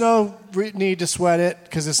Wilfred, there's no need to sweat it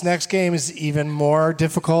because this next game is even more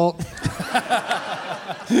difficult.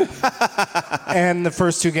 And the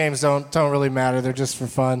first two games don't really matter. They're just for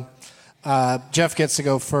fun. Jeff gets to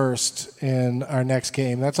go first in our next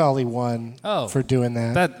game. That's all he won for doing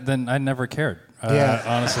that. Then I never cared. Yeah.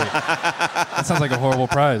 Honestly. That sounds like a horrible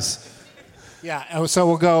prize. Yeah, so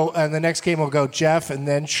we'll go, and the next game will go Jeff, and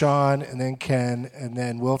then Sean, and then Ken, and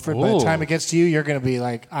then Wilfred. By the time it gets to you, you're going to be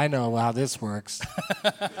like, I know how this works.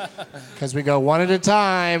 Because we go one at a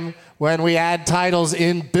time when we add titles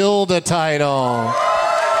in Build a Title.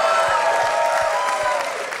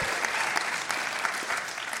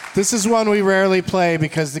 This is one we rarely play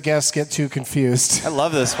because the guests get too confused. I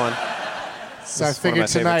love this one. So I figured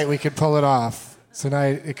tonight we could pull it off.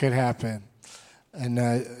 Tonight it could happen. And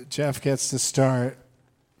Jeff gets to start.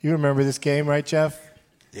 You remember this game, right, Jeff?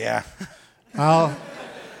 Yeah.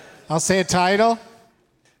 I'll say a title,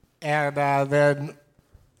 and then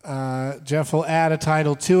Jeff will add a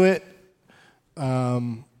title to it.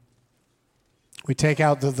 We take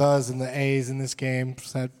out the thes and the a's in this game,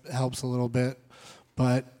 so that helps a little bit.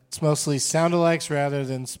 But it's mostly sound-alikes rather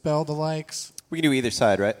than spelled-alikes. We can do either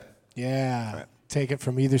side, right? Yeah. Right. Take it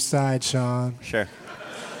from either side, Sean. Sure.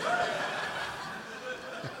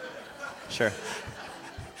 Sure.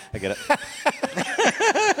 I get it.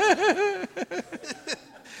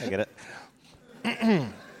 I get it.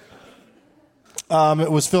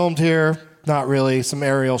 It was filmed here. Not really. Some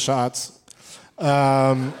aerial shots. You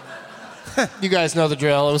guys know the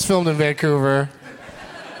drill. It was filmed in Vancouver.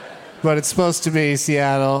 But it's supposed to be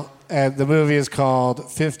Seattle. And the movie is called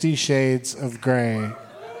 50 Shades of Grey.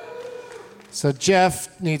 So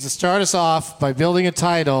Jeff needs to start us off by building a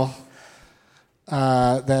title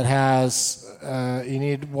that has, you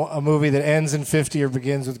need a movie that ends in 50 or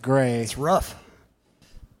begins with gray. It's rough.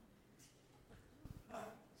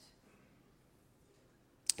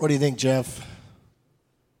 What do you think, Jeff?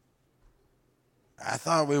 I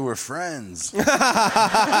thought we were friends. It's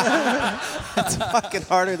fucking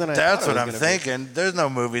harder than I thought. That's what I'm thinking. There's no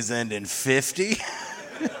movies that end in 50.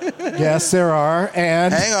 Yes, there are.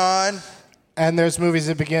 And hang on. And there's movies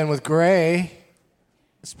that begin with gray,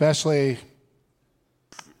 especially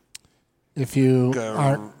if you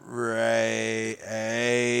aren't. Gray.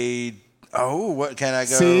 Oh, what can I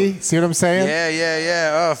go? See what I'm saying?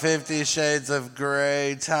 Yeah. Oh, 50 Shades of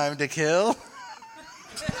Grey, Time to Kill.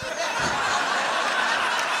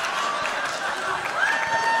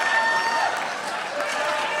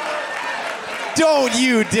 Don't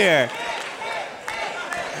you dare.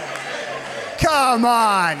 Come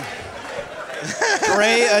on.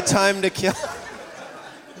 Grey, A Time to Kill.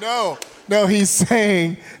 No, he's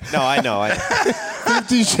saying. No, I know.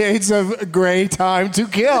 50 Shades of Grey, Time to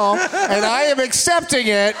Kill, and I am accepting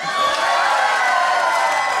it.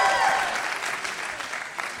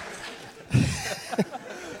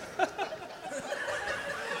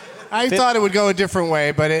 I thought it would go a different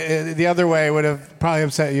way, but the other way would have probably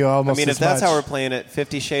upset you almost as much. I mean, if that's how we're playing it,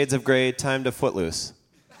 50 Shades of Grey, Time to Footloose.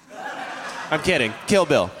 I'm kidding. Kill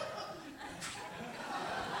Bill.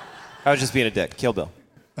 I was just being a dick. Kill Bill.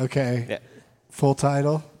 Okay. Yeah. Full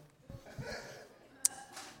title?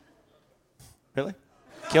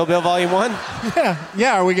 Kill Bill Volume 1?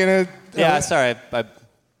 Yeah, are we going to... Yeah, sorry. I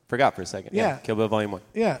forgot for a second. Yeah. Kill Bill Volume 1.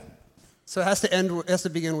 Yeah. So it has to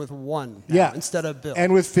begin with 1 now, Yeah. instead of Bill.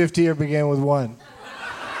 End with 50 or begin with 1.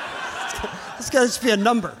 It's got to just be a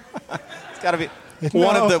number. It's got to be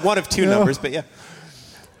one of two numbers, but yeah.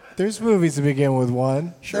 There's movies that begin with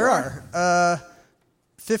 1. There are.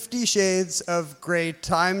 50 Shades of Grey,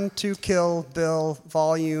 Time to Kill Bill,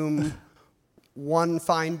 Volume 1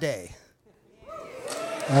 Fine Day.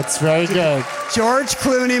 That's very good. George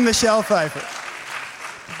Clooney, Michelle Pfeiffer.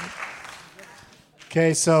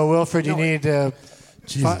 Okay, so Wilfred, you need to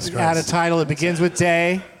add a title that begins with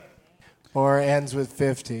day or ends with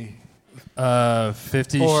 50.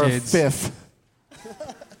 50 or Shades. Fifth.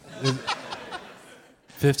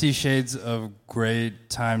 50 Shades of Grey,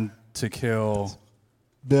 Time to Kill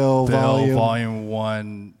Bill Volume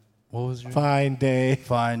 1. What was your Fine Day.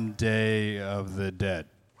 Fine Day of the Dead.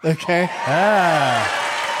 Okay.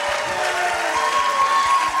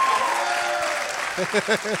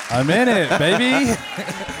 I'm in it, baby.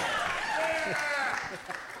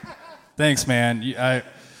 Thanks, man.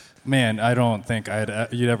 I don't think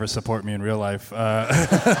you'd ever support me in real life.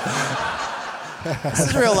 This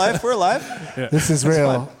is real life. We're alive. Yeah. This is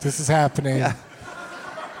real. This is happening. Yeah.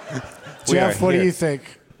 Jeff, what do you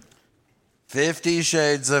think? 50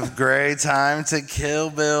 Shades of Grey, Time to Kill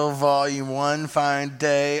Bill, Volume 1, Fine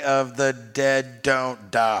Day of the Dead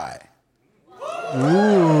Don't Die.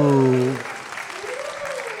 Ooh.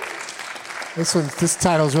 This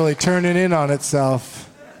title's really turning in on itself.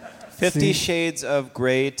 50 Shades of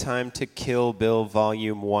Grey, Time to Kill Bill,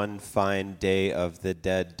 Volume 1, Fine Day of the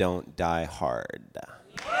Dead Don't Die Hard.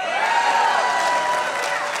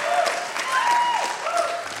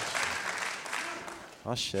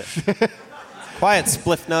 Oh, shit. Quiet,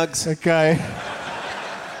 Spliff Nugs. Okay.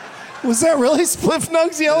 Was that really Spliff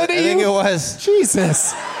Nugs yelling at you? I think it was.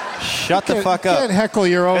 Jesus. Shut the fuck up. You can't heckle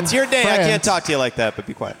your own It's your day. friend. I can't talk to you like that, but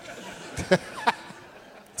be quiet.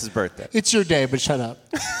 It's his birthday. It's your day, but shut up.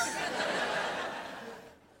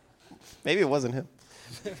 Maybe it wasn't him.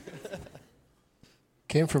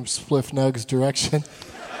 Came from Spliff Nugs' direction.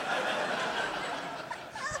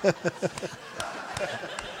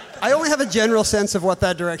 I only have a general sense of what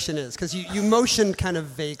that direction is, because you motioned kind of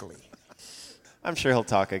vaguely. I'm sure he'll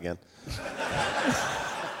talk again.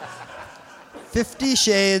 50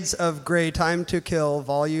 Shades of Grey, Time to Kill,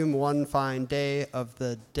 Volume 1, Fine Day of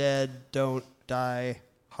the Dead Don't Die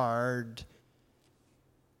Hard,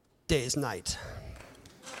 Day's Night.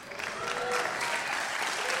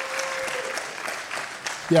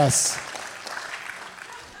 Yes.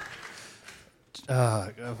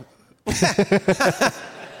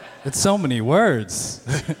 It's so many words.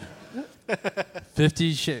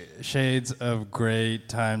 50 Shades of Grey,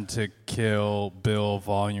 Time to Kill Bill,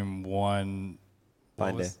 Volume 1.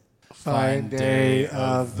 Fine Day. Fine Day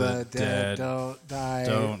of the Dead Don't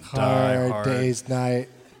Die Hard, Day's Night.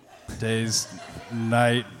 Day's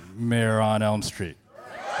Nightmare on Elm Street.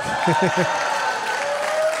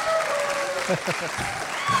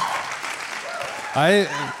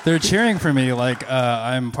 They're cheering for me like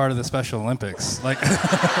I'm part of the Special Olympics. Like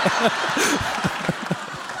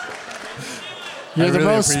You're the really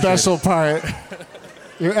most appreciate special it. part.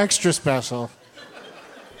 You're extra special.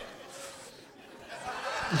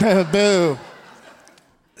 Boo.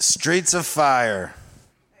 Streets of Fire.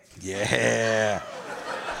 Yeah.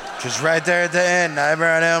 Just right there at the end.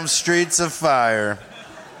 Nightmare on Elm, Streets of Fire.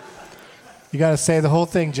 You got to say the whole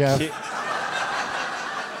thing, Jeff.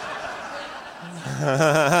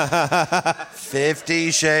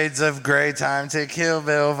 50 Shades of Grey, Time to Kill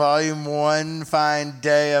Bill, Volume 1, Fine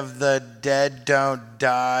Day of the Dead Don't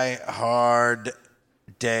Die Hard,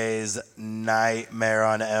 Day's Nightmare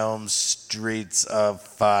on Elm, Streets of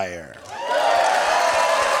Fire.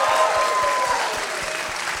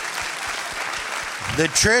 The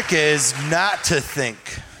trick is not to think.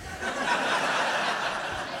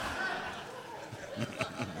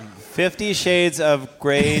 50 Shades of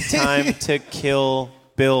Grey, Time to Kill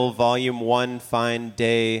Bill, Volume 1, Fine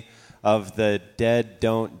Day of the Dead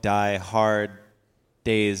Don't Die Hard,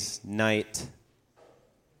 Day's Night.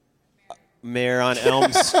 Mare on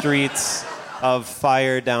Elm Streets of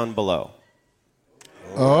Fire Down Below.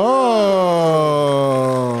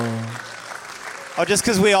 Oh, just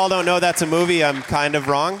because we all don't know that's a movie, I'm kind of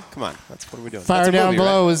wrong? Come on, what are we doing? Fire That's a Down movie,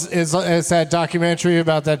 Below right? is that documentary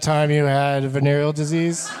about that time you had venereal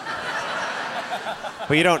disease?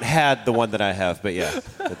 Well, you don't had the one that I have, but yeah,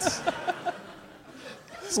 it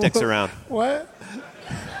sticks around. What?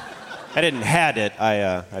 I didn't had it,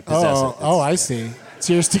 I possess it. Oh, I see. It's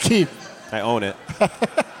yours to keep. I own it.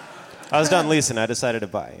 I was done leasing. I decided to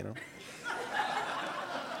buy,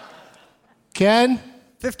 Ken?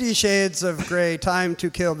 50 Shades of Grey, Time to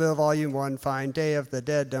Kill Bill, Volume 1, Fine, Day of the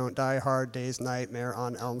Dead, Don't Die, Hard Day's Nightmare,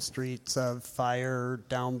 On Elm Streets of Fire,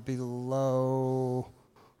 Down Below,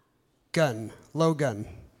 Logan.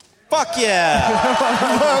 Fuck yeah!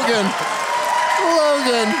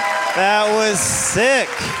 Logan. That was sick.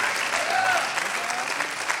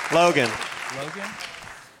 Logan.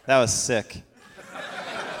 That was sick.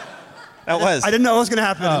 That was. I didn't know it was going to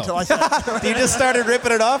happen until I said it. You just started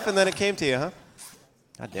ripping it off and then it came to you, huh?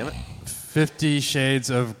 God damn it. 50 Shades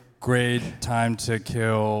of Grey, Time to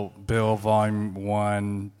Kill Bill, Volume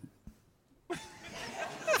 1.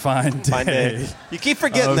 Fine Day. You keep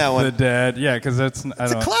forgetting that one. The Dead. Yeah, because it's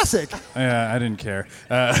a classic. Yeah, I didn't care.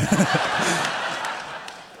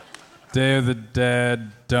 Day of the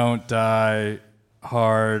Dead, Don't Die,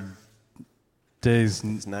 Hard Day's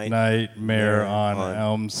Nightmare on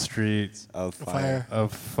Elm Street. Of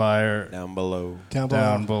Fire. Down Below.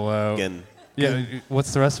 Down Below. Again. Yeah,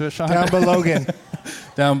 what's the rest of it, Sean? Down Below.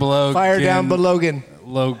 Down Below. Fire Down Below.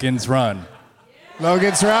 Logan's Run.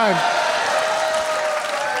 Logan's Run.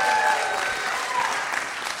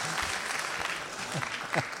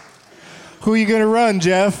 Who are you going to run,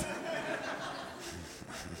 Jeff?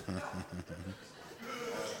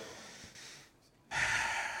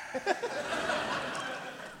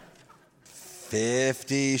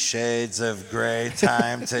 "50 Shades of Grey,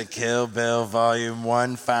 Time to Kill Bill, Volume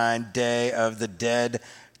 1, Fine, Day of the Dead,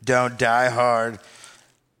 Don't Die Hard,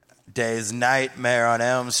 Day's Nightmare on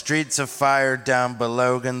Elm, Streets of Fire, Down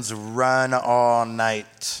Belowgan's Run All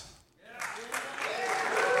Night."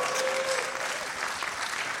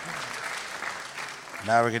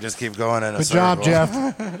 Now we can just keep going in a circle. Good job,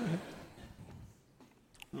 Jeff.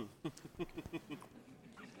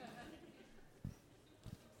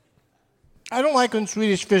 I don't like when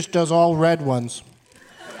Swedish Fish does all red ones.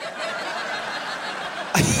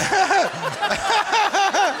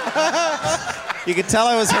 You could tell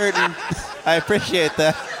I was hurting. I appreciate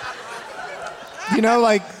that. You know,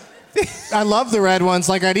 like, I love the red ones.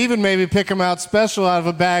 Like, I'd even maybe pick them out special out of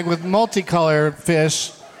a bag with multicolor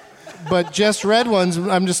fish. But just red ones,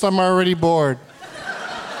 I'm already bored.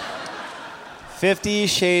 50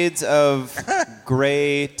 Shades of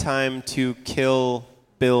Grey, Time to Kill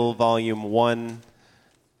Bill, Volume 1,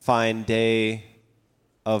 Fine, Day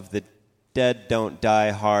of the Dead, Don't Die,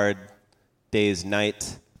 Hard Day's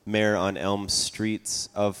Nightmare on Elm, Streets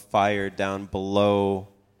of Fire, Down Below.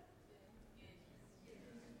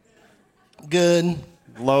 Good.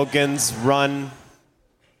 Logan's Run.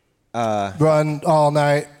 Run all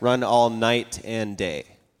night. Run all night and day.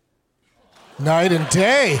 Night and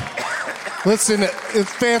day. Listen,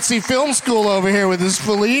 it's fancy film school over here with this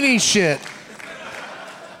Fellini shit.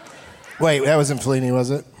 Wait, that wasn't Fellini,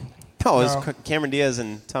 was it? No, it was Cameron Diaz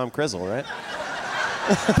and Tom Crizzle, right?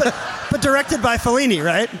 but directed by Fellini,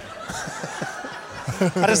 right?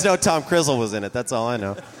 I just know Tom Crizzle was in it. That's all I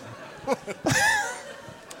know.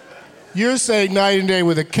 You're saying night and day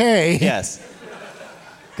with a K. Yes.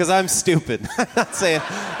 Because I'm stupid.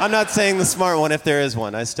 I'm not saying the smart one if there is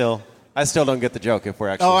one. I still don't get the joke if we're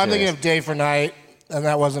actually I'm serious. thinking of Day for Night, and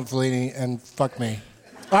that wasn't Fellini, and fuck me.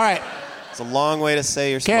 All right. It's a long way to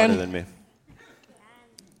say you're Ken, smarter than me.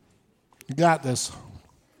 You got this.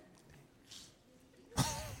 A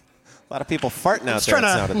lot of people farting out there, it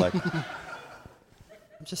sounded like. I'm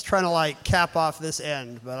just trying to cap off this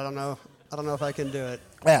end, but I don't know if I can do it.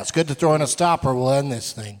 Yeah, it's good to throw in a stopper. We'll end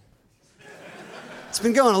this thing. It's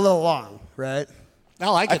been going a little long, right?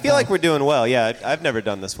 I feel like we're doing well. Yeah, I've never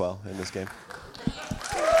done this well in this game.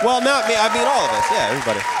 Well, not me. I mean, all of us. Yeah,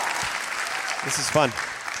 everybody. This is fun.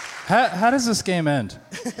 How does this game end?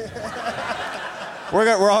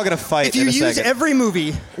 We're all gonna fight. If you in a use second. every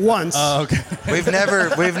movie once. Oh, okay. We've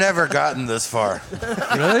never gotten this far.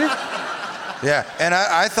 Really? Yeah, and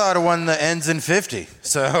I thought of one that ends in 50.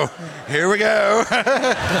 So here we go.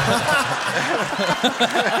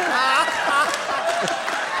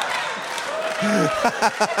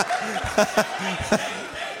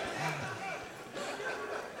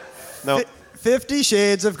 No. 50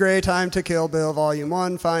 Shades of Grey, Time to Kill Bill, Volume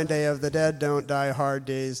 1, Fine, Day of the Dead, Don't Die, Hard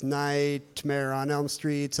Day's Nightmare on Elm,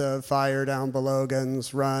 Streets of Fire, Down Below,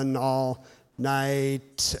 Guns Run All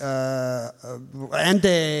Night, and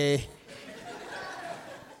Day.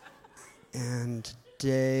 And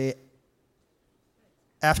Day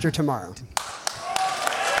After Tomorrow.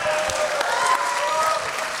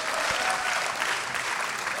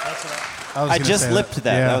 I just lipped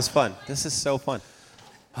that. Yeah. That was fun. This is so fun.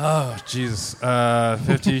 Oh, Jesus.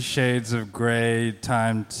 50 Shades of Grey,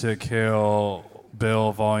 Time to Kill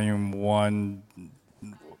Bill, Volume 1,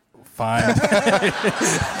 Fine Day.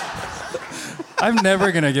 I'm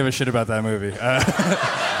never gonna give a shit about that movie. He's a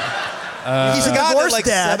got it divorced like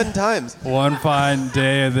dad. 7 times. One Fine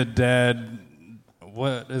Day of the Dead.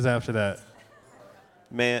 What is after that?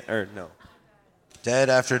 No. Dead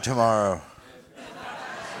After Tomorrow.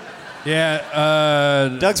 Yeah.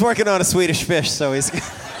 Doug's working on a Swedish Fish, so he's.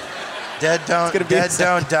 Dead Don't Die, Dead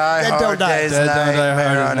Hard Don't Die. Day's Dead Don't Die, Nightmare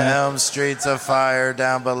Hard on Night. Elm Street's of Fire,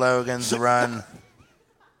 down below Logan's Run.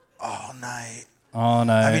 All night. All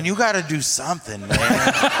night. I mean, you got to do something, man.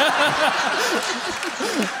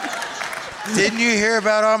 Didn't you hear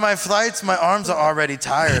about all my flights? My arms are already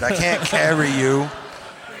tired. I can't carry you.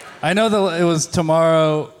 I know it was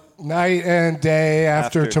tomorrow. Night and day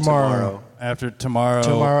after tomorrow. After tomorrow.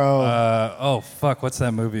 Tomorrow. Oh fuck! What's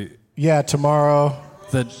that movie? Yeah, tomorrow.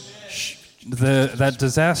 That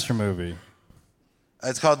disaster movie.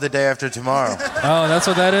 It's called The Day After Tomorrow. Oh, that's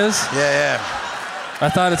what that is? Yeah. I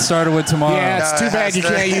thought it started with tomorrow. Yeah, it's too bad you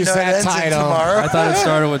can't use that title. I thought it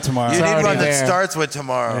started with tomorrow. You need one that there. starts with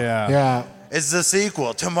tomorrow. Yeah. It's the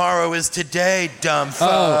sequel. Tomorrow is today, dumb fuck.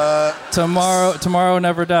 Oh, tomorrow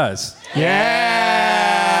never dies. Yeah.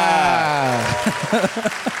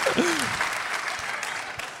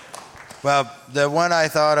 Well, the one I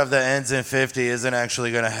thought of that ends in 50 isn't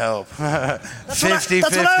actually going to help. 50-50.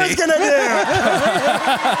 That's what I was gonna do.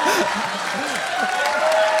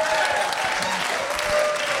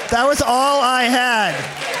 That was all I had.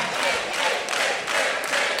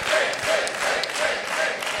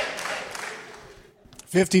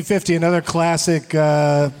 "50-50," another classic.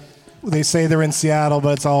 They say they're in Seattle,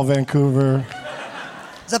 but it's all Vancouver.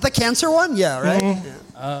 Is that the cancer one? Yeah, right? Mhm.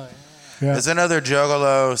 Yeah. Yeah. It's another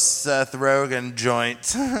Juggalo Seth Rogen joint.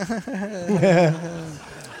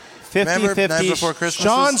 50-50. Night Before Christmas?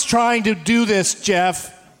 Sean's trying to do this,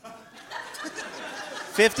 Jeff.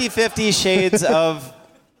 50-50 Shades of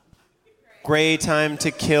Grey, Time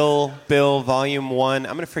to Kill Bill, Volume 1.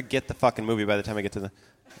 I'm going to forget the fucking movie by the time I get to the...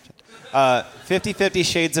 50-50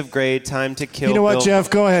 Shades of Grey, Time to Kill Bill. You know what,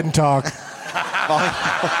 Jeff? Go ahead and talk.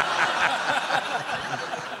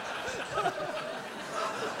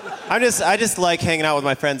 I just like hanging out with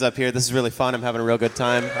my friends up here. This is really fun. I'm having a real good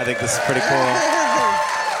time. I think this is pretty cool.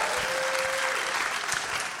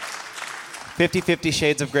 50-50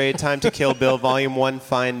 Shades of Grey, Time to Kill Bill, Volume 1,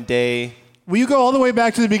 Fine Day. Will you go all the way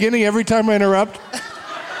back to the beginning every time I interrupt?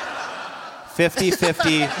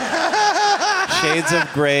 50-50 Shades of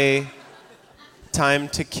Grey, Time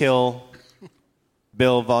to Kill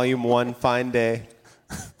Bill, Volume 1, Fine Day.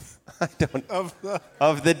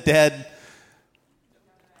 Of the Dead.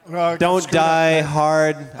 Don't Die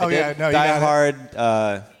Hard. Oh, yeah, no, you Die got it. Hard.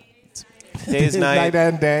 Day's Night. Night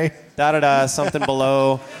and day. Da-da-da, something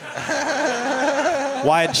below.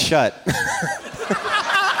 Wide Shut.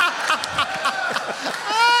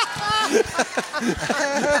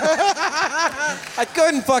 I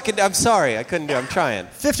couldn't fucking... I'm sorry. I couldn't do it. I'm trying.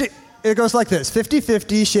 It goes like this.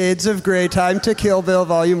 50-50 Shades of Grey, Time to Kill Bill,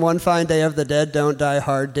 Volume 1, Fine Day of the Dead, Don't Die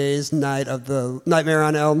Hard Days, Night of the Nightmare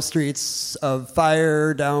on Elm Streets of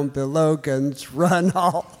Fire, Down Below Guns, Run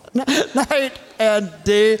All Night and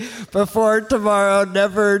Day Before Tomorrow,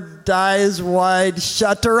 Never Dies, Wide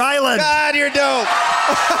Shutter Island. God, you're dope.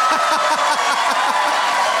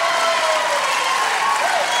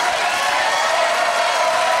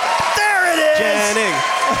 There it is. Channing.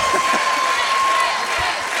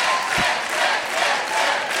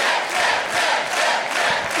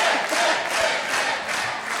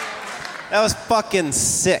 That was fucking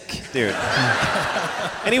sick, dude.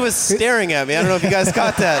 And he was staring at me. I don't know if you guys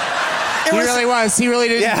got that. He really was. He really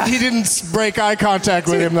didn't. Yeah. He didn't break eye contact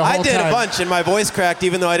with him the whole I did time. a bunch, and my voice cracked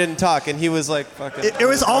even though I didn't talk, and he was like, fucking... It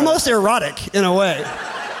was almost erotic in a way.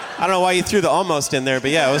 I don't know why you threw the almost in there,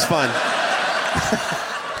 but yeah, it was fun.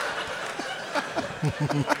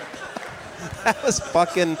 That was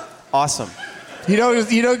fucking awesome. You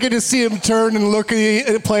don't get to see him turn and look at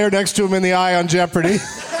the player next to him in the eye on Jeopardy.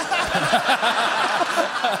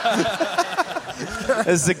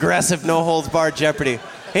 This is aggressive, no-holds-barred Jeopardy.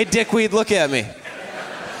 Hey, Dickweed, look at me.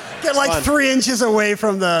 Get like Fun. 3 inches away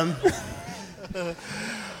from them.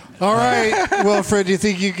 All right, Wilfred, do you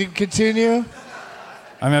think you can continue?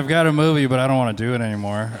 I mean, I've got a movie, but I don't want to do it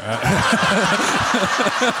anymore.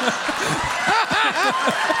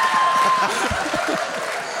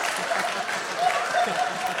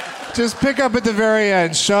 Just pick up at the very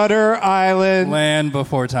end. Shutter Island. Land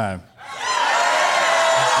Before Time.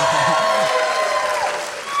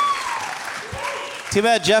 Too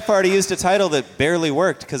bad Jeff already used a title that barely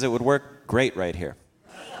worked because it would work great right here.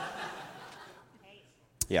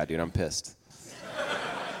 Yeah, dude, I'm pissed.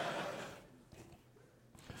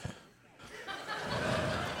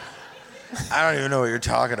 I don't even know what you're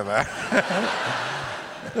talking about.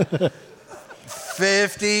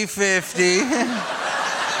 50-50.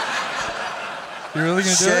 You really gonna do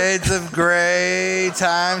it? Shades of Grey,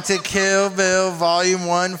 Time to Kill Bill, Volume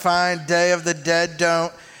 1, Fine Day of the Dead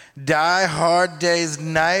Don't Die, Hard Day's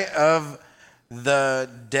Night of the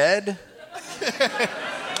Dead.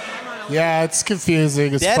 Yeah, it's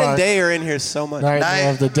confusing as Dead fuck. and day are in here so much. Night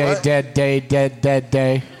of the day, what? dead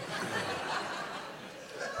day.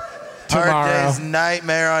 Hard Tomorrow. Day's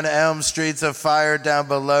Nightmare on Elm Street's a Fire Down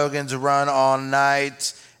by Logan's Run All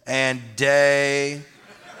Night and Day.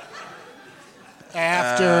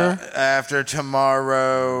 After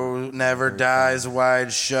Tomorrow, Never Dies,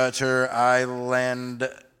 Wide Shutter Island,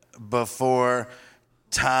 Before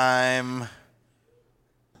Time.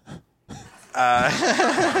 Trying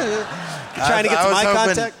to get some eye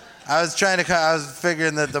contact? I was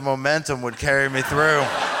figuring that the momentum would carry me through.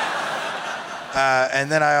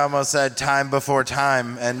 And then I almost said Time Before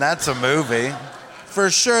Time, and that's a movie. For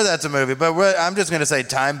sure that's a movie, but I'm just going to say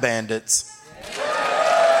Time Bandits.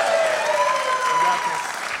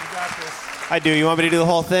 I do. You want me to do the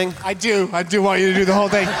whole thing? I do want you to do the whole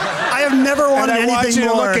thing. I have never wanted anything more. And I want you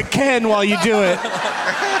to look at Ken while you do it.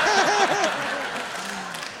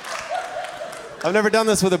 I've never done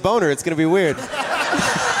this with a boner. It's going to be weird.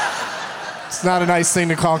 It's not a nice thing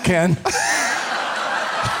to call Ken.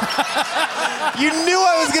 You knew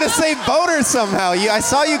I was going to say boner somehow. I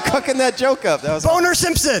saw you cooking that joke up. That was Boner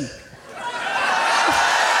Simpson.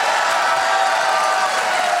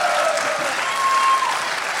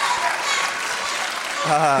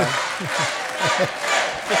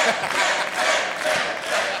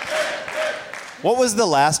 What was the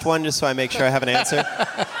last one, just so I make sure I have an answer?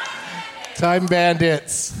 Time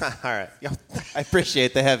Bandits. All right. I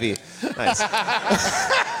appreciate the heavy. Nice.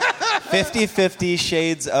 50-50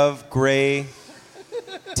 Shades of Grey,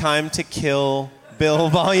 Time to Kill Bill,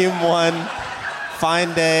 Volume 1,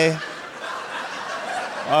 Fine Day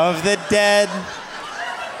of the Dead,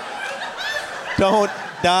 Don't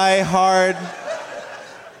Die Hard.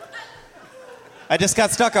 I just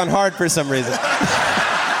got stuck on hard for some reason.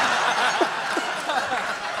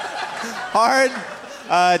 Hard,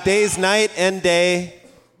 Day's Night and Day.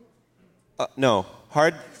 No,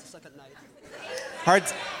 Hard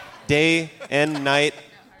Day and Night.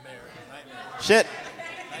 Shit.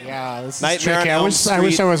 Yeah, this is Nightmare tricky. on Elm I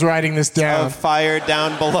wish I was writing this down. Of Fire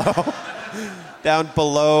Down Below. Down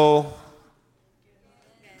below.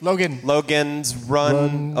 Logan's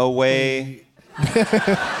Run Away.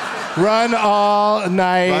 Run all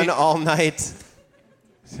night. Run all night.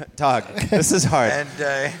 Dog, this is hard. And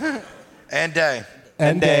Day. And Day.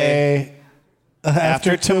 And Day.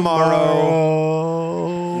 After Tomorrow.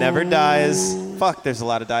 Never Dies. Fuck, there's a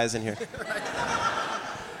lot of dies in here.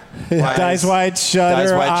 Dies Wide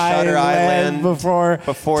Shutter, Island, Before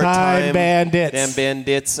Time Bandits. And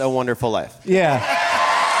Bandits, A Wonderful Life. Yeah.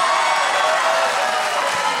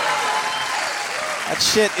 That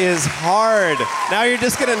shit is hard. Now you're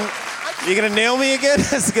just gonna nail me again?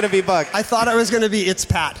 It's gonna be Buck. I thought it was gonna be It's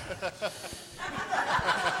Pat.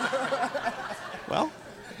 Well,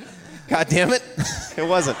 God damn it, it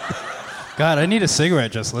wasn't. God, I need a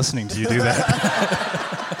cigarette just listening to you do that.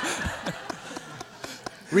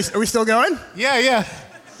 Are we still going? Yeah.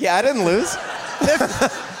 Yeah, I didn't lose.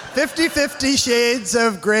 50-50 Shades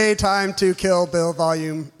of Grey, Time to Kill Bill,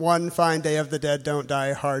 Volume 1, Fine Day of the Dead Don't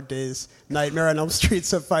Die, Hard Day's Nightmare on Elm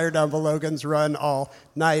Street's of Fire Down Below, Logan's Run All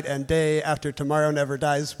Night and Day, After Tomorrow Never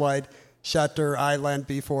Dies, Wide Shutter Island,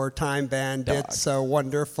 Before Time Bandits, A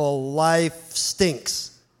Wonderful Life,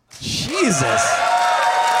 Stinks. Jesus.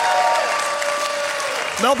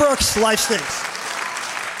 Mel Brooks, Life Stinks.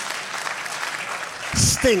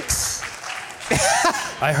 Stinks.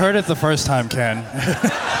 I heard it the first time, Ken.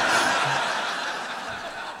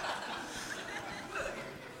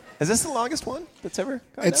 Is this the longest one that's ever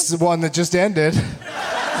gone It's down? the one that just ended.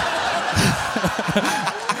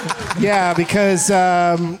 Yeah, because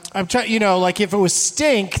I'm trying, like if it was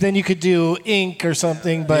stink, then you could do ink or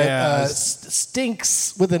something, but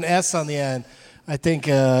stinks with an S on the end, I think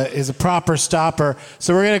is a proper stopper.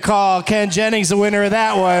 So we're going to call Ken Jennings the winner of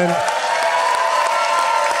that one.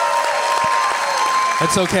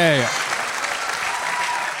 It's okay.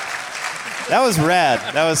 That was rad.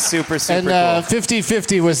 That was super And cool.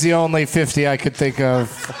 50-50 was the only 50 I could think of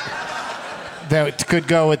that could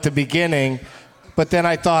go at the beginning. But then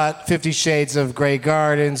I thought 50 Shades of Grey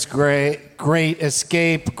Gardens, Great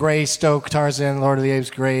Escape, Greystoke, Tarzan, Lord of the Apes,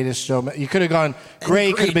 Greatest Showman. You could have gone,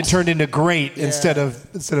 Grey could have been turned into Great instead of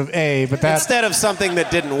A. But that, instead of something that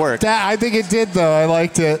didn't work. I think it did, though. I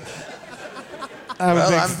liked it. I'm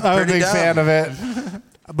a big fan of it.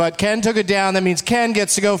 But Ken took it down. That means Ken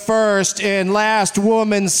gets to go first in Last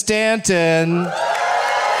Woman Stanton.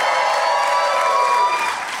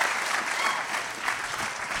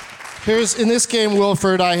 In this game,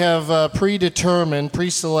 Wilford, I have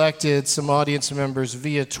pre-selected some audience members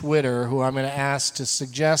via Twitter who I'm going to ask to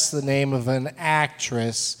suggest the name of an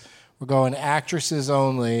actress. We're going actresses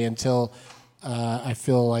only until I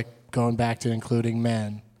feel like going back to including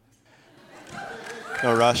men.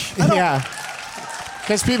 No rush. Yeah.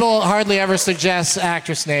 Because people hardly ever suggest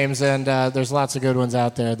actress names, and there's lots of good ones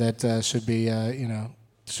out there that should be,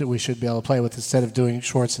 we should be able to play with instead of doing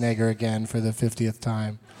Schwarzenegger again for the 50th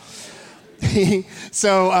time.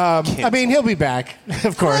 So, I mean, he'll be back,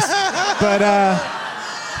 of course. But,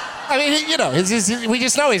 I mean, we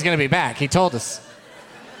just know he's going to be back. He told us.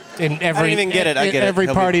 In every, I don't even get it. I get every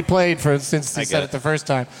it. party played since he said it the first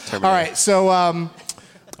time. Terminator. All right, so... I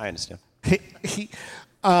understand.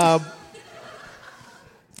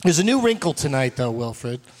 There's a new wrinkle tonight, though,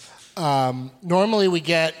 Wilfred. Normally we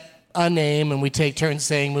get a name and we take turns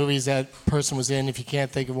saying movies that person was in. If you can't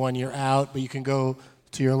think of one, you're out. But you can go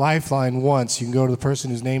to your lifeline once. You can go to the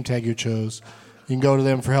person whose name tag you chose. You can go to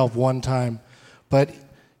them for help one time. But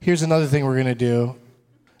here's another thing we're going to do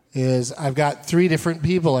is I've got 3 different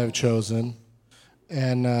people I've chosen.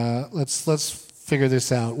 And let's figure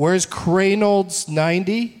this out. Where's Cranolds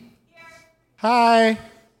 90? Hi.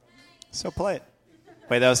 So polite.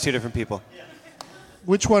 Wait, that was 2 different people.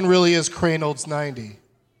 Which one really is Cranolds 90?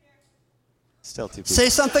 Still 2 people. Say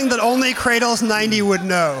something that only Cradles 90 would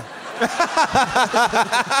know.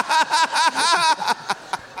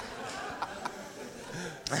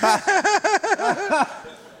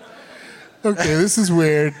 Okay, this is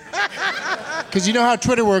weird. Because you know how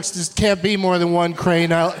Twitter works, there can't be more than one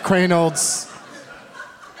Cranolds.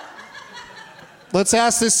 Let's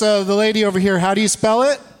ask this the lady over here, how do you spell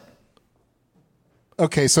it?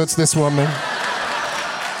 Okay, so it's this woman.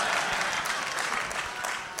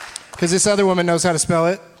 Because this other woman knows how to spell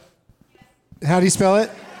it. How do you spell it?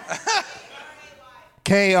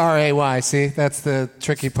 K-R-A-Y, see? That's the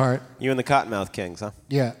tricky part. You and the Cottonmouth Kings, huh?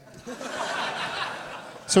 Yeah.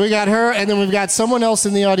 So we got her, and then we've got someone else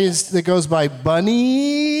in the audience that goes by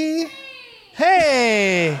Bunny.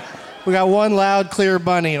 Hey! We got one loud, clear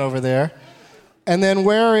Bunny over there. And then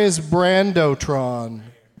where is Brandotron?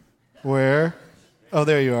 Where? Oh,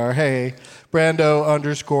 there you are. Hey,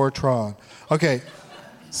 Brando_Tron. Okay.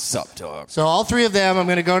 Sup, dog. So all 3 of them, I'm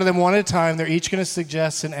going to go to them one at a time. They're each going to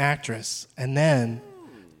suggest an actress. And then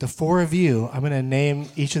the 4 of you, I'm going to name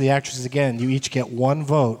each of the actresses again. You each get 1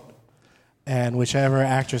 vote. And whichever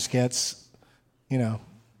actress gets, 2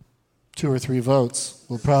 or 3 votes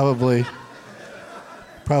will probably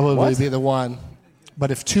be the one. But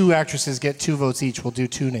if 2 actresses get 2 votes each, we'll do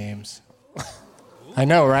 2 names. I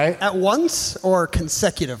know, right? At once or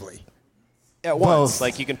consecutively? At once.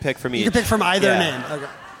 Like you can pick from each. You can pick from either name.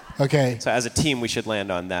 Okay. So as a team, we should land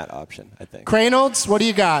on that option, I think. Cranolds, what do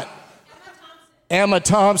you got? Emma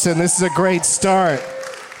Thompson. This is a great start.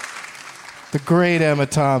 The great Emma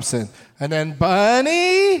Thompson. And then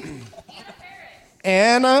Bunny.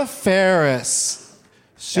 Anna Faris.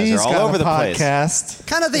 She's all got over a the place. podcast.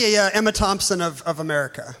 Kind of the Emma Thompson of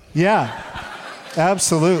America. Yeah,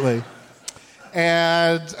 absolutely.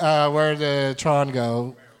 And where did Tron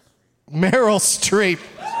go? Meryl Streep.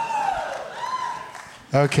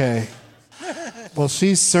 Okay. Well,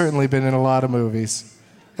 she's certainly been in a lot of movies.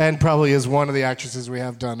 And probably is one of the actresses we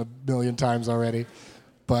have done 1,000,000 times already.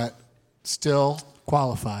 But still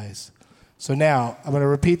qualifies. So now, I'm going to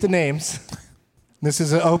repeat the names. This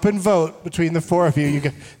is an open vote between the 4 of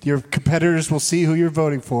you. Your competitors will see who you're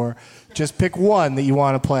voting for. Just pick one that you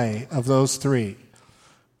want to play of those 3.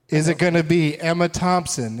 Is it going to be Emma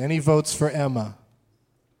Thompson? Any votes for Emma?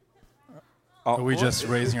 Are we just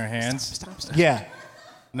raising our hands? Yeah.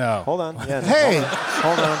 No. Hold on. Yeah, Hey.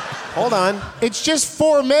 Hold on. It's just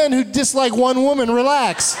 4 men who dislike one woman.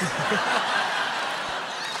 Relax.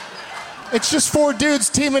 It's just 4 dudes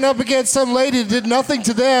teaming up against some lady that did nothing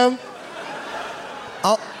to them.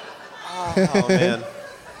 Oh, man.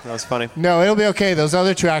 That was funny. No, it'll be okay. Those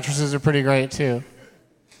other 2 actresses are pretty great, too.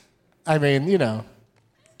 I mean,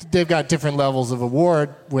 they've got different levels of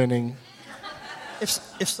award winning. If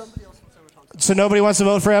somebody else wants Emma Thompson. So nobody wants to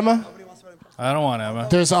vote for Emma? I don't want Emma.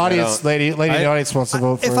 There's audience, lady in the audience wants to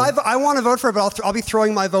vote for If her. I want to vote for her, but I'll be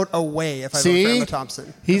throwing my vote away if I vote for Emma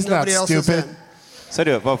Thompson. He's not Nobody else is stupid. in. So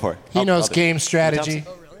do it. Vote for it. He knows game strategy.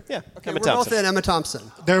 Oh, really? Yeah. Okay, Emma we're Thompson. both in Emma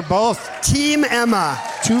Thompson. They're both. Team Emma.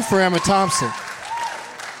 2 for Emma Thompson.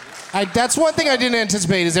 That's one thing I didn't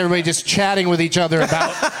anticipate is everybody just chatting with each other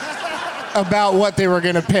about about what they were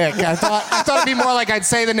going to pick. I thought it'd be more like I'd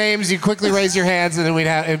say the names, you quickly raise your hands, and then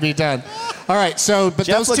it'd be done. All right, so but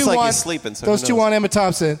Jeff those looks two like want he's sleeping, so those who two knows? want Emma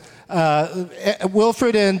Thompson.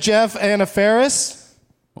 Wilfred and Jeff, Anna Faris.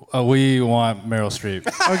 We want Meryl Streep.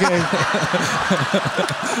 Okay.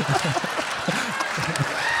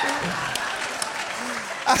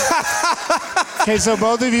 Okay, so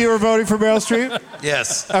both of you are voting for Meryl Streep?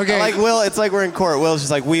 Yes. Okay. Like Will, it's like we're in court. Will's just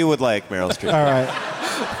like, we would like Meryl Streep. All right.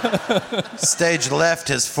 Stage left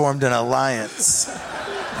has formed an alliance.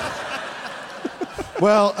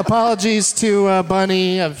 Well, apologies to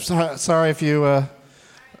Bunny. I'm sorry if you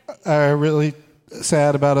are really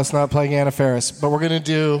sad about us not playing Anna Faris, but we're going to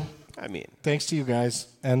do. I mean, thanks to you guys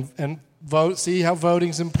and vote. See how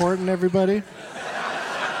voting's important, everybody.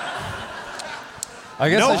 I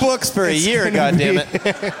guess no books for a year,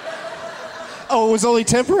 goddammit. Oh, it was only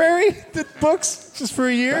temporary? The books? Just for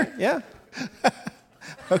a year? Yeah.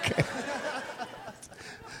 Okay.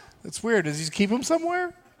 That's weird. Does he keep them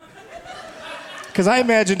somewhere? Because I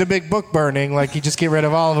imagined a big book burning, like you just get rid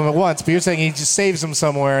of all of them at once. But you're saying he just saves them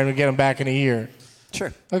somewhere and we get them back in a year.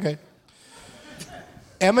 Sure. Okay.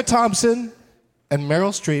 Emma Thompson and Meryl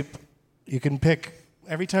Streep. You can pick,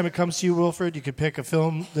 every time it comes to you, Wilfred, you could pick a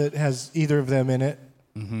film that has either of them in it.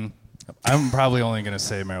 Mm-hmm. I'm probably only going to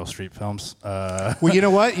say Meryl Streep films. Well, you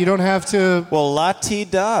know what? You don't have to. Well,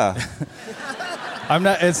 la-ti-da. I'm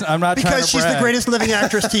not Because trying to she's brag. the greatest living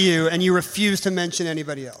actress to you, and you refuse to mention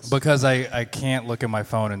anybody else. Because I can't look at my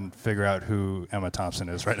phone and figure out who Emma Thompson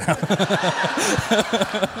is right now.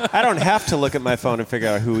 I don't have to look at my phone and figure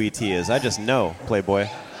out who E.T. is. I just know, Playboy.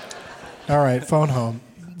 All right, phone home.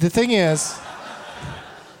 The thing is,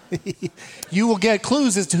 you will get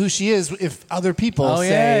clues as to who she is if other people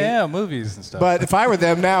say. yeah, movies and stuff. But if I were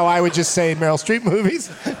them now, I would just say Meryl Streep movies.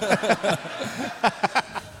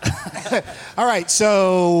 All right,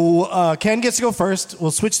 so Ken gets to go first.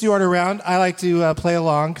 We'll switch the order around. I like to play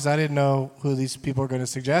along because I didn't know who these people are going to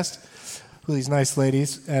suggest, who these nice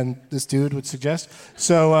ladies and this dude would suggest.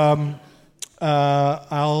 So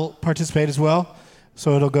I'll participate as well.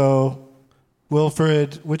 So it'll go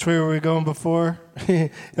Wilfred. Which way were we going before? It'll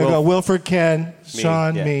go Wilfred, Ken,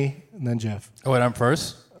 Sean, yeah. me, and then Jeff. Oh, wait, I'm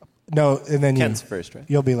first? No, and then Ken's you. first, right?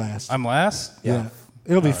 You'll be last. I'm last? Yeah.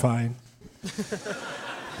 It'll be fine.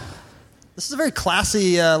 This is a very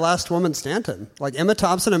classy Last Woman Stanton. Like Emma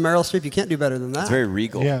Thompson and Meryl Streep, you can't do better than that. It's very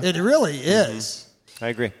regal. Yeah. It really is. I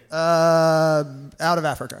agree. Out of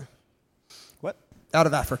Africa. What? Out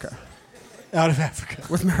of Africa. Out of Africa.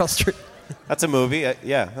 With Meryl Streep. That's a movie.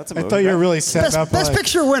 Yeah, that's a movie. I thought you were really setting up. Best like-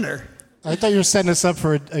 Picture winner. I thought you were setting us up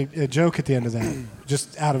for a joke at the end of that.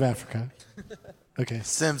 Just out of Africa. Okay.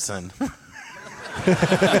 Simpson.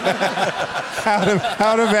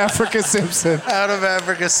 Out of Africa, Simpson. Out of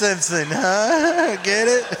Africa, Simpson, huh? Get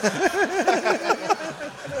it?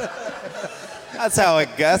 That's how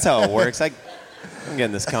it works. I'm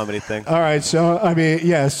getting this comedy thing. All right, Sean. I mean,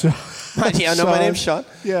 yeah, Sean. Yeah, no, my name's Sean.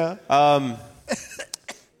 Yeah.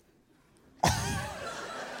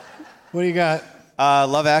 What do you got?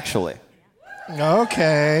 Love Actually.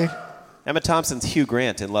 Okay. Emma Thompson's Hugh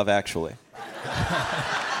Grant in Love Actually.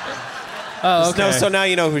 Oh, okay. No, so now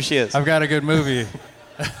you know who she is. I've got a good movie.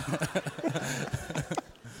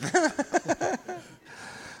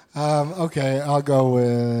 Okay, I'll go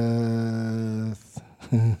with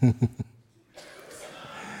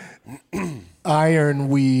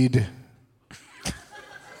Ironweed.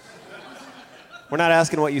 We're not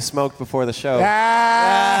asking what you smoked before the show.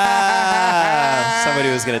 Somebody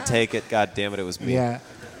was going to take it. God damn it, it was me. Yeah.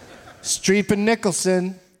 Streep and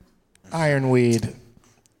Nicholson, Ironweed.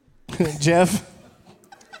 Jeff?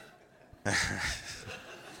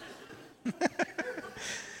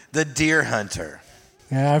 The Deer Hunter.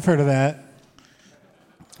 Yeah, I've heard of that.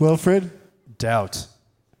 Wilfred? Doubt.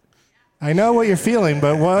 I know what you're feeling,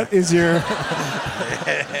 but what is your...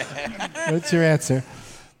 What's your answer?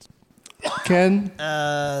 Ken?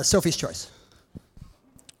 Sophie's Choice.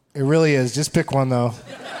 It really is. Just pick one, though.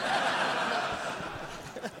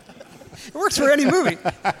 It works for any movie.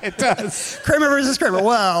 It does. Kramer versus Kramer.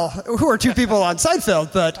 Well, who are two people on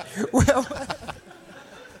Seinfeld? But well,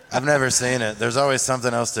 I've never seen it. There's always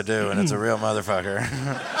something else to do, and it's a real motherfucker.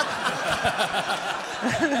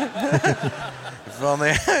 If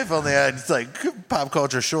only I had like pop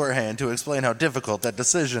culture shorthand to explain how difficult that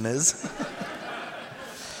decision is.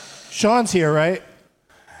 Sean's here, right?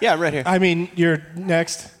 Yeah, I'm right here. I mean, you're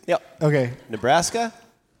next? Yep. Okay. Nebraska?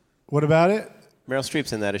 What about it? Meryl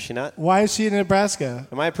Streep's in that, is she not? Why is she in Nebraska?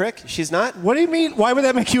 Am I a prick? She's not? What do you mean? Why would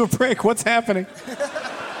that make you a prick? What's happening?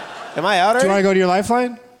 Am I out Do you want already? to go to your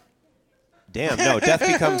lifeline? Damn, no. Death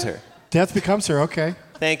becomes her. Death becomes her. Okay.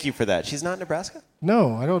 Thank you for that. She's not Nebraska?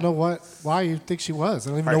 No, I don't know why you think she was.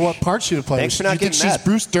 I don't even know what part she would play. Thanks for not you think getting she's mad.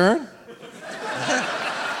 Bruce Dern?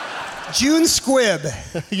 June Squibb.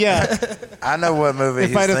 Yeah. I know what movie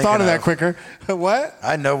he's If I'd have thinking thought of that of. quicker. What?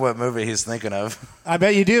 I know what movie he's thinking of. I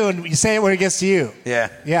bet you do, and you say it when it gets to you. Yeah.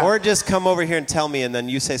 Yeah. Or just come over here and tell me, and then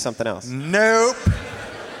you say something else. Nope.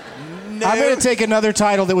 I'm going to take another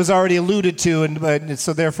title that was already alluded to, and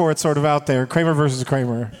so therefore it's sort of out there. Kramer versus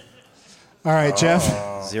Kramer. All right, Jeff.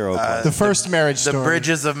 0 points. The first marriage story. The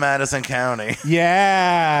Bridges of Madison County.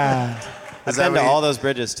 Yeah. I've been to all those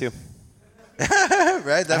bridges, too.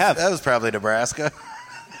 Right? That was probably Nebraska.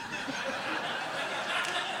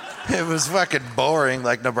 It was fucking boring,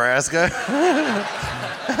 like Nebraska.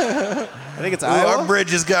 I think it's Ooh, Iowa. our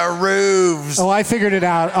bridges got roofs. Oh, I figured it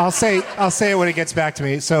out. I'll say it when it gets back to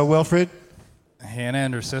me. So, Wilfred Hannah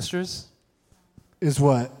and her sisters. is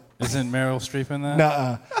what? Isn't Meryl Streep in that?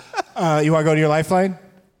 Nuh-uh. You want to go to your lifeline?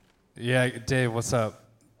 Yeah, Dave, what's up?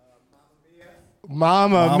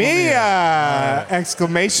 Mamma Mamma mia! mia.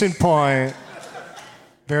 Exclamation point.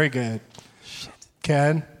 Very good.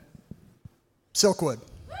 Ken? Silkwood.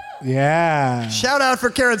 Yeah. Shout out for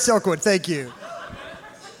Karen Silkwood. Thank you.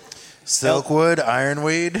 Silkwood,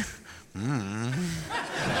 Ironweed.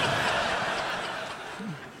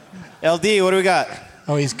 LD, what do we got?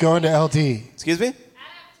 Oh, he's going to LD. Excuse me?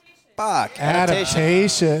 Fuck.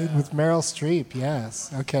 Adaptation with Meryl Streep,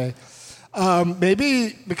 yes. Okay.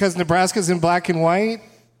 Maybe because Nebraska's in black and white,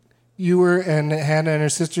 you were, and Hannah and her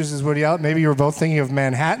sisters is Woody Allen, maybe you were both thinking of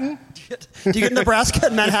Manhattan? Do you get Nebraska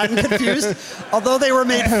and Manhattan confused? Although they were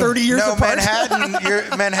made 30 years No, apart.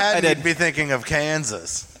 Manhattan, you'd be thinking of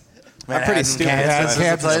Kansas. I'm pretty stupid. Kansas.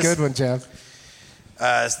 Kansas is a good one, Jeff.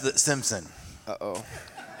 It's the Simpson. Uh-oh.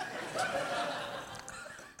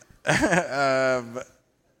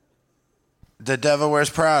 The Devil Wears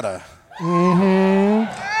Prada. Mm-hmm.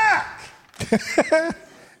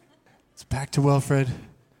 It's back to Wilfred.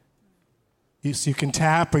 So you can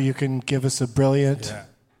tap or you can give us a brilliant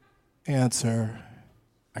answer.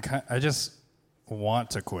 I just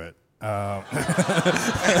want to quit.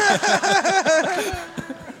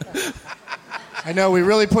 I know, we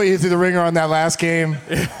really put you through the ringer on that last game.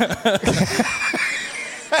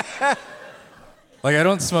 Like, I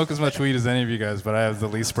don't smoke as much weed as any of you guys, but I have the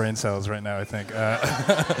least brain cells right now, I think.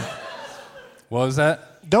 What was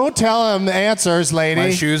that? Don't tell him the answers, lady.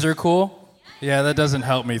 My shoes are cool? Yeah, that doesn't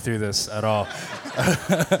help me through this at all.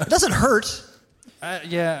 It doesn't hurt.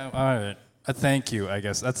 Yeah, all right. Thank you, I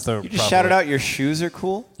guess. That's the You just shouted out your shoes are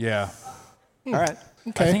cool? Yeah. All right.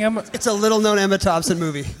 Okay. I think It's a little-known Emma Thompson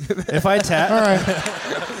movie. if I tap... All right.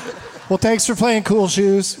 Well, thanks for playing Cool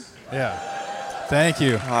Shoes. Yeah. Thank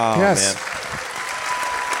you. Oh, Yes. man.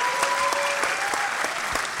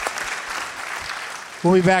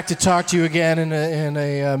 We'll be back to talk to you again in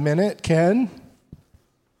a minute. Ken?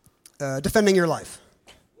 Defending Your Life.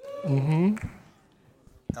 Mm-hmm.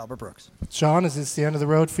 Albert Brooks. Sean, is this the end of the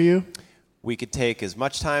road for you? We could take as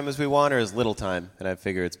much time as we want or as little time, and I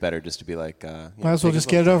figure it's better just to be like... Might as well just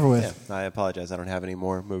get it over with. Yeah, I apologize. I don't have any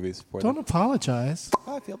more movies for Don't them. apologize.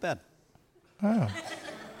 Oh, I feel bad. Oh. I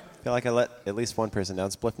feel like I let at least one person down.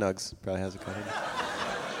 Spliff Nugs probably has a covered.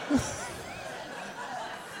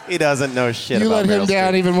 He doesn't know shit You about let him Meryl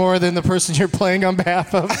down Streep. even more than the person you're playing on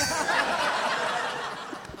behalf of.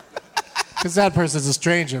 Because that person's a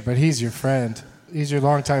stranger, but he's your friend. He's your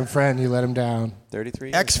longtime friend. You let him down. 33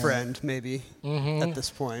 years. Ex-friend, maybe, Mm-hmm. at this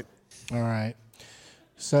point. All right.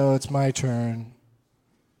 So it's my turn.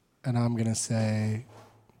 And I'm going to say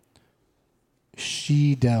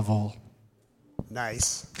She-Devil.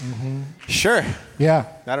 Nice. Mm-hmm. Sure. Yeah.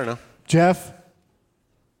 I don't know. Jeff?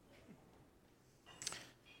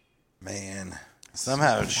 Man,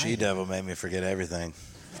 somehow She-Devil made me forget everything.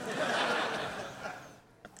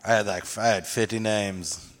 I had 50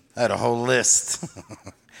 names. I had a whole list.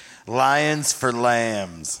 Lions for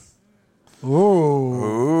Lambs.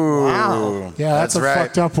 Ooh. Wow. Yeah, that's a right.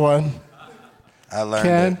 fucked up one. I learned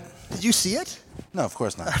Ken? it. Did you see it? No, of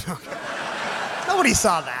course not. Nobody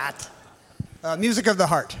saw that. Music of the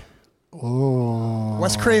Heart. Ooh.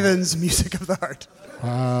 Wes Craven's Music of the Heart.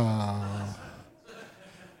 Wow.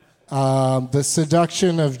 The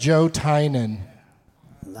Seduction of Joe Tynan.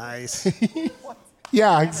 Nice.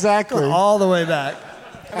 Yeah, exactly. Going all the way back.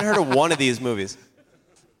 I haven't heard of one of these movies.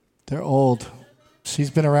 They're old. She's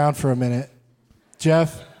been around for a minute.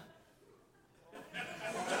 Jeff?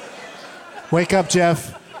 Wake up,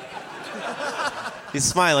 Jeff. He's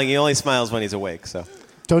smiling. He only smiles when he's awake, so.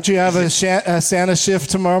 Don't you have a Santa shift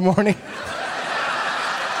tomorrow morning?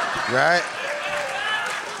 Right?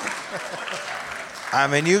 I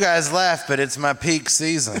mean, you guys laugh, but it's my peak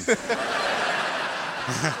season.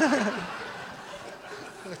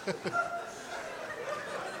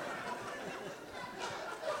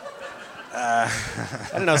 I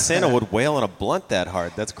didn't know Santa would wail on a blunt that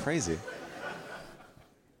hard. That's crazy.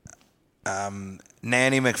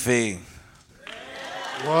 Nanny McPhee.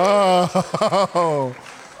 Whoa.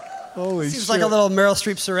 Holy shit. Seems like a little Meryl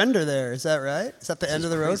Streep surrender there. Is that right? Is that the end of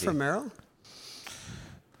the road crazy. for Meryl?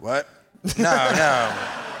 What? No.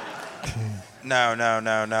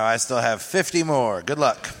 No. I still have 50 more. Good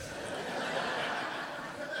luck.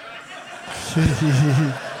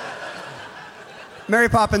 Mary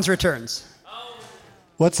Poppins Returns.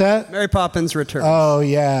 What's that? Mary Poppins Returns. Oh,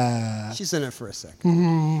 yeah. She's in it for a second.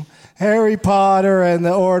 Mm-hmm. Harry Potter and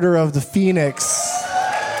the Order of the Phoenix.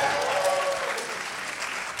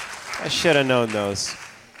 I should have known those.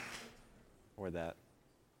 Or that.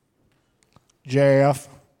 JF.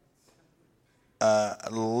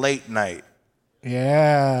 Late Night.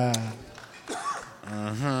 Yeah.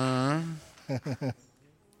 Mm-hmm.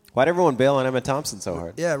 Why'd everyone bail on Emma Thompson so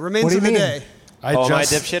hard? Yeah, Remains of the Day. Am I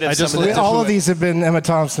dipshit? All of these have been Emma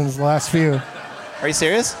Thompson's last few. Are you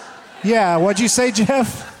serious? Yeah, what'd you say,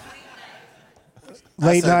 Jeff?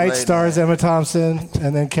 Late Night stars Emma Thompson,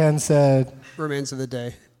 and then Ken said Remains of the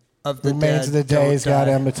Day. Of the Remains of the Dead Day's Don't got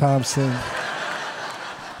Die. Emma Thompson.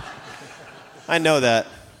 I know that.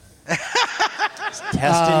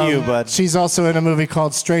 Testing you, bud. She's also in a movie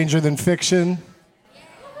called Stranger Than Fiction.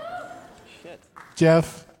 Shit.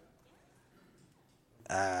 Jeff?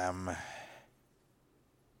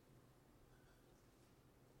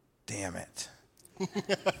 Damn it.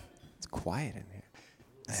 It's quiet in here.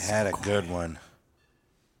 I had a good one.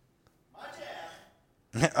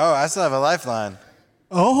 Oh, I still have a lifeline.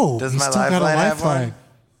 Oh, Does he's my still got a lifeline have lifeline. one?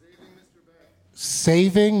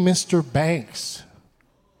 Saving Mr. Banks.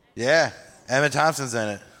 Yeah, Emma Thompson's in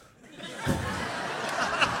it.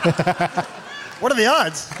 What are the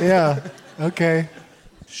odds? Yeah, okay.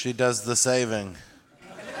 She does the saving.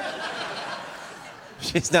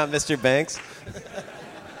 She's not Mr. Banks.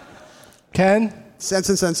 Ken? Sense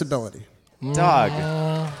and Sensibility. Dog.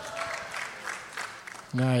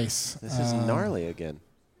 Nice. This is gnarly again.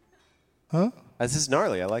 Huh? This is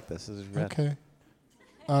gnarly. I like this. This is rad. Okay.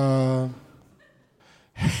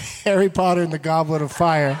 Harry Potter and the Goblet of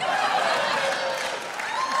Fire.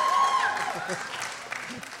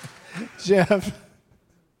 Jeff.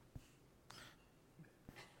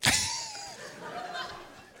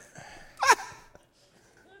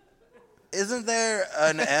 Isn't there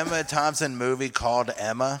an Emma Thompson movie called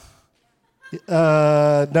Emma?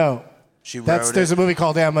 No. She wrote There's it. a movie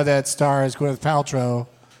called Emma that stars Gwyneth Paltrow.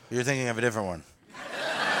 You're thinking of a different one.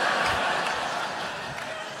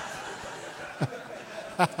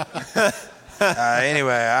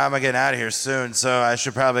 Anyway, I'm getting out of here soon, so I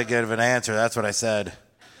should probably give an answer. That's what I said.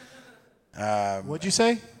 What'd you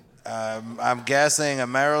say? I'm guessing a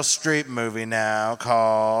Meryl Streep movie now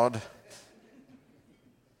called...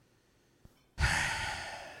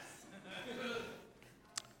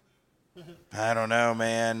 I don't know,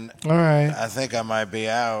 man. All right. I think I might be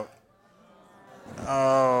out.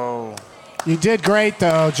 Oh. You did great,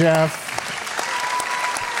 though, Jeff.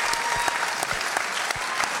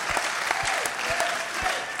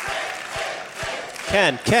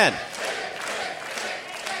 Ken.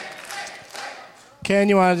 Ken,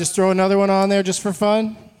 you want to just throw another one on there just for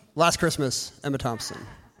fun? Last Christmas, Emma Thompson.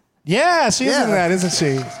 Yeah, she's in that, isn't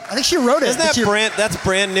she? I think she wrote it. Isn't that that's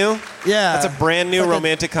brand new? Yeah. That's a brand new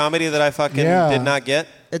romantic comedy that I fucking did not get.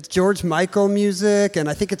 It's George Michael music, and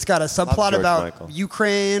I think it's got a subplot George about Michael.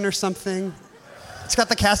 Ukraine or something. It's got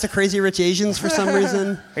the cast of Crazy Rich Asians for some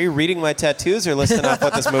reason. Are you reading my tattoos or listing off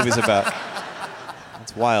what this movie's about?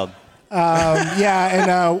 It's wild.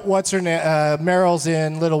 Yeah, and what's her name? Meryl's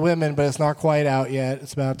in Little Women, but it's not quite out yet.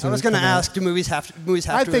 It's about to. I was going to come out. ask, do movies have to?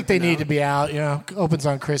 I think they need to be out. You know, opens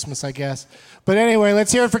on Christmas, I guess. But anyway,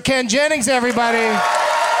 let's hear it for Ken Jennings, everybody.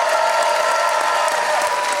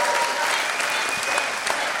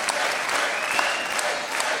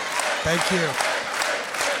 Thank you.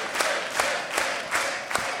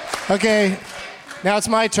 Okay, now it's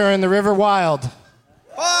my turn. The River Wild.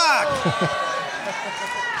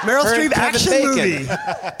 Meryl Her and Streep Kevin action Bacon. movie.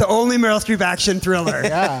 The only Meryl Streep action thriller.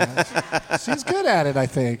 Yeah, she's good at it. I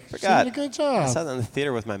think she Forgot. did a good I job. saw that in the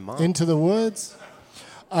theater with my mom. Into the Woods.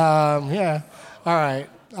 Yeah. All right.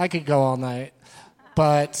 I could go all night.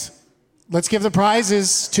 But let's give the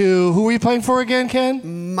prizes to who are you playing for again,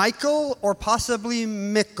 Ken? Michael or possibly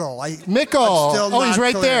Mickle. Mickle. I'm still Oh, he's not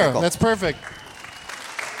right clear. there. Mickle. That's perfect.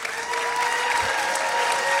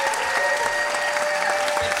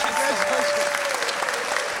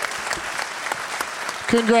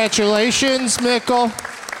 Congratulations, Mickle.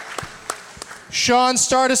 Sean,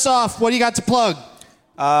 start us off. What do you got to plug?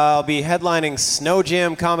 I'll be headlining Snow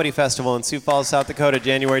Jam Comedy Festival in Sioux Falls, South Dakota,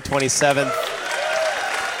 January 27th.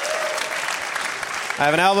 I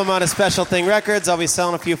have an album on a Special Thing Records. I'll be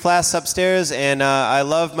selling a few flasks upstairs, and I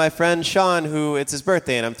love my friend Sean, who it's his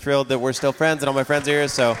birthday, and I'm thrilled that we're still friends and all my friends are here.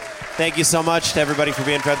 So thank you so much to everybody for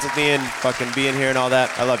being friends with me and fucking being here and all that.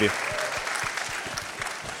 I love you.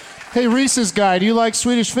 Hey, Reese's guy, do you like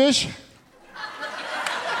Swedish fish?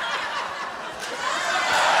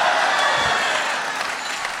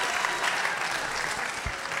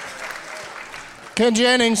 Ken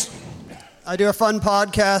Jennings. I do a fun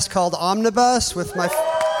podcast called Omnibus with my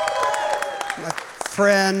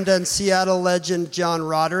friend and Seattle legend John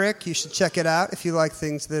Roderick. You should check it out if you like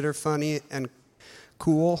things that are funny and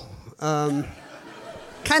cool. Kind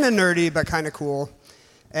of nerdy, but kind of cool.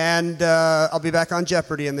 And I'll be back on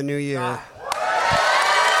Jeopardy in the new year.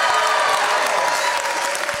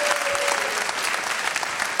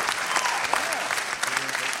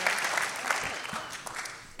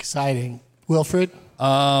 Exciting. Wilfred?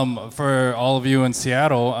 For all of you in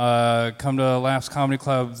Seattle, come to Laughs Comedy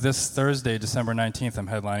Club this Thursday, December 19th. I'm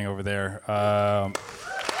headlining over there. And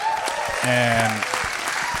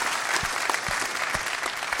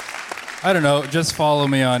I don't know, just follow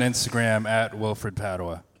me on Instagram at Wilfred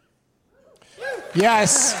Padua.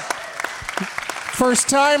 Yes. First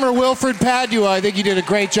timer, Wilfred Padua. I think you did a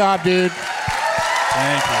great job, dude.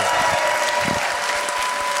 Thank you.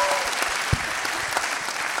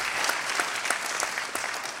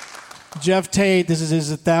 Jeff Tate, this is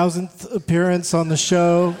his 1,000th appearance on the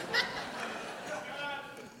show.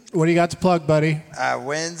 What do you got to plug, buddy?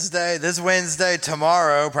 This Wednesday,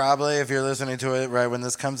 tomorrow, probably, if you're listening to it right when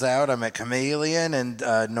this comes out, I'm at Chameleon in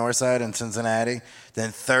Northside in Cincinnati.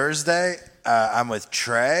 Then Thursday, I'm with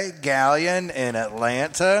Trey Gallion in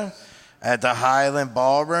Atlanta at the Highland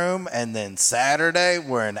Ballroom. And then Saturday,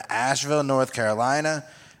 we're in Asheville, North Carolina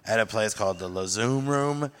at a place called the Lazoom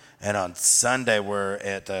Room. And on Sunday, we're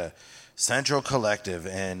at the Central Collective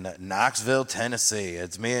in Knoxville, Tennessee.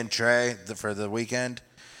 It's me and Trey for the weekend.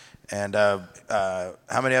 And how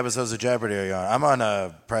many episodes of Jeopardy are you on? I'm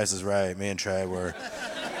on Price is Right. Me and Trey we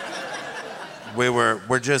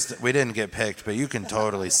didn't get picked, but you can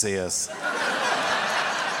totally see us.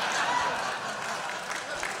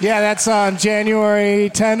 Yeah, that's on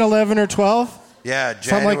January 10, 11, or 12? Yeah, January.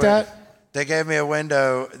 Something like that? They gave me a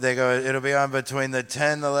window. They go, it'll be on between the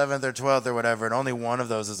 10th, 11th, or 12th, or whatever, and only one of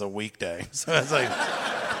those is a weekday. So it's like,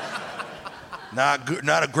 not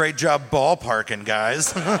a great job ballparking,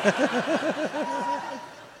 guys.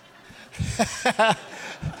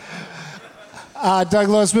 Doug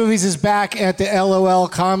Lowe's Movies is back at the LOL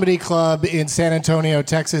Comedy Club in San Antonio,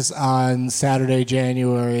 Texas on Saturday,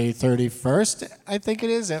 January 31st, I think it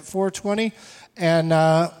is, at 4:20. And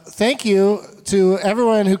thank you to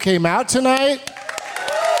everyone who came out tonight,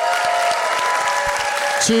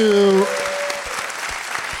 to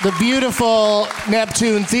the beautiful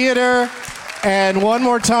Neptune Theater, and one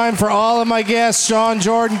more time for all of my guests, Sean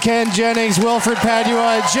Jordan, Ken Jennings, Wilfred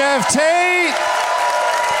Padua, Jeff Tate.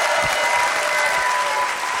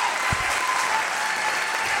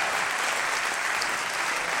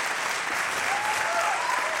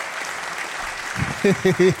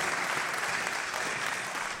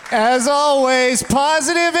 As always,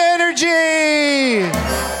 positive energy!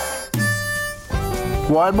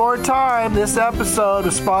 One more time, this episode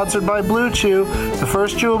is sponsored by Blue Chew, the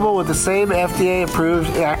first chewable with the same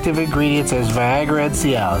FDA-approved active ingredients as Viagra and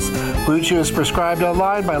Cialis. Blue Chew is prescribed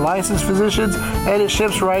online by licensed physicians, and it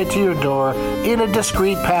ships right to your door in a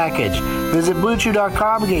discreet package. Visit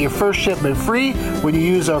BlueChew.com and get your first shipment free when you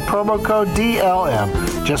use our promo code DLM.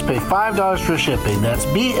 Just pay $5 for shipping. That's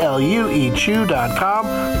BLUEChew.com,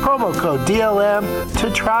 promo code DLM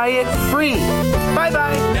to try it free.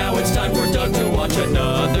 Bye-bye. Now it's time for Doug to watch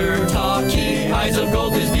another talkie. Eyes of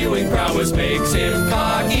gold, his viewing prowess makes him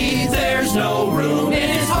cocky. There's no room in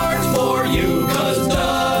his heart for you, 'cause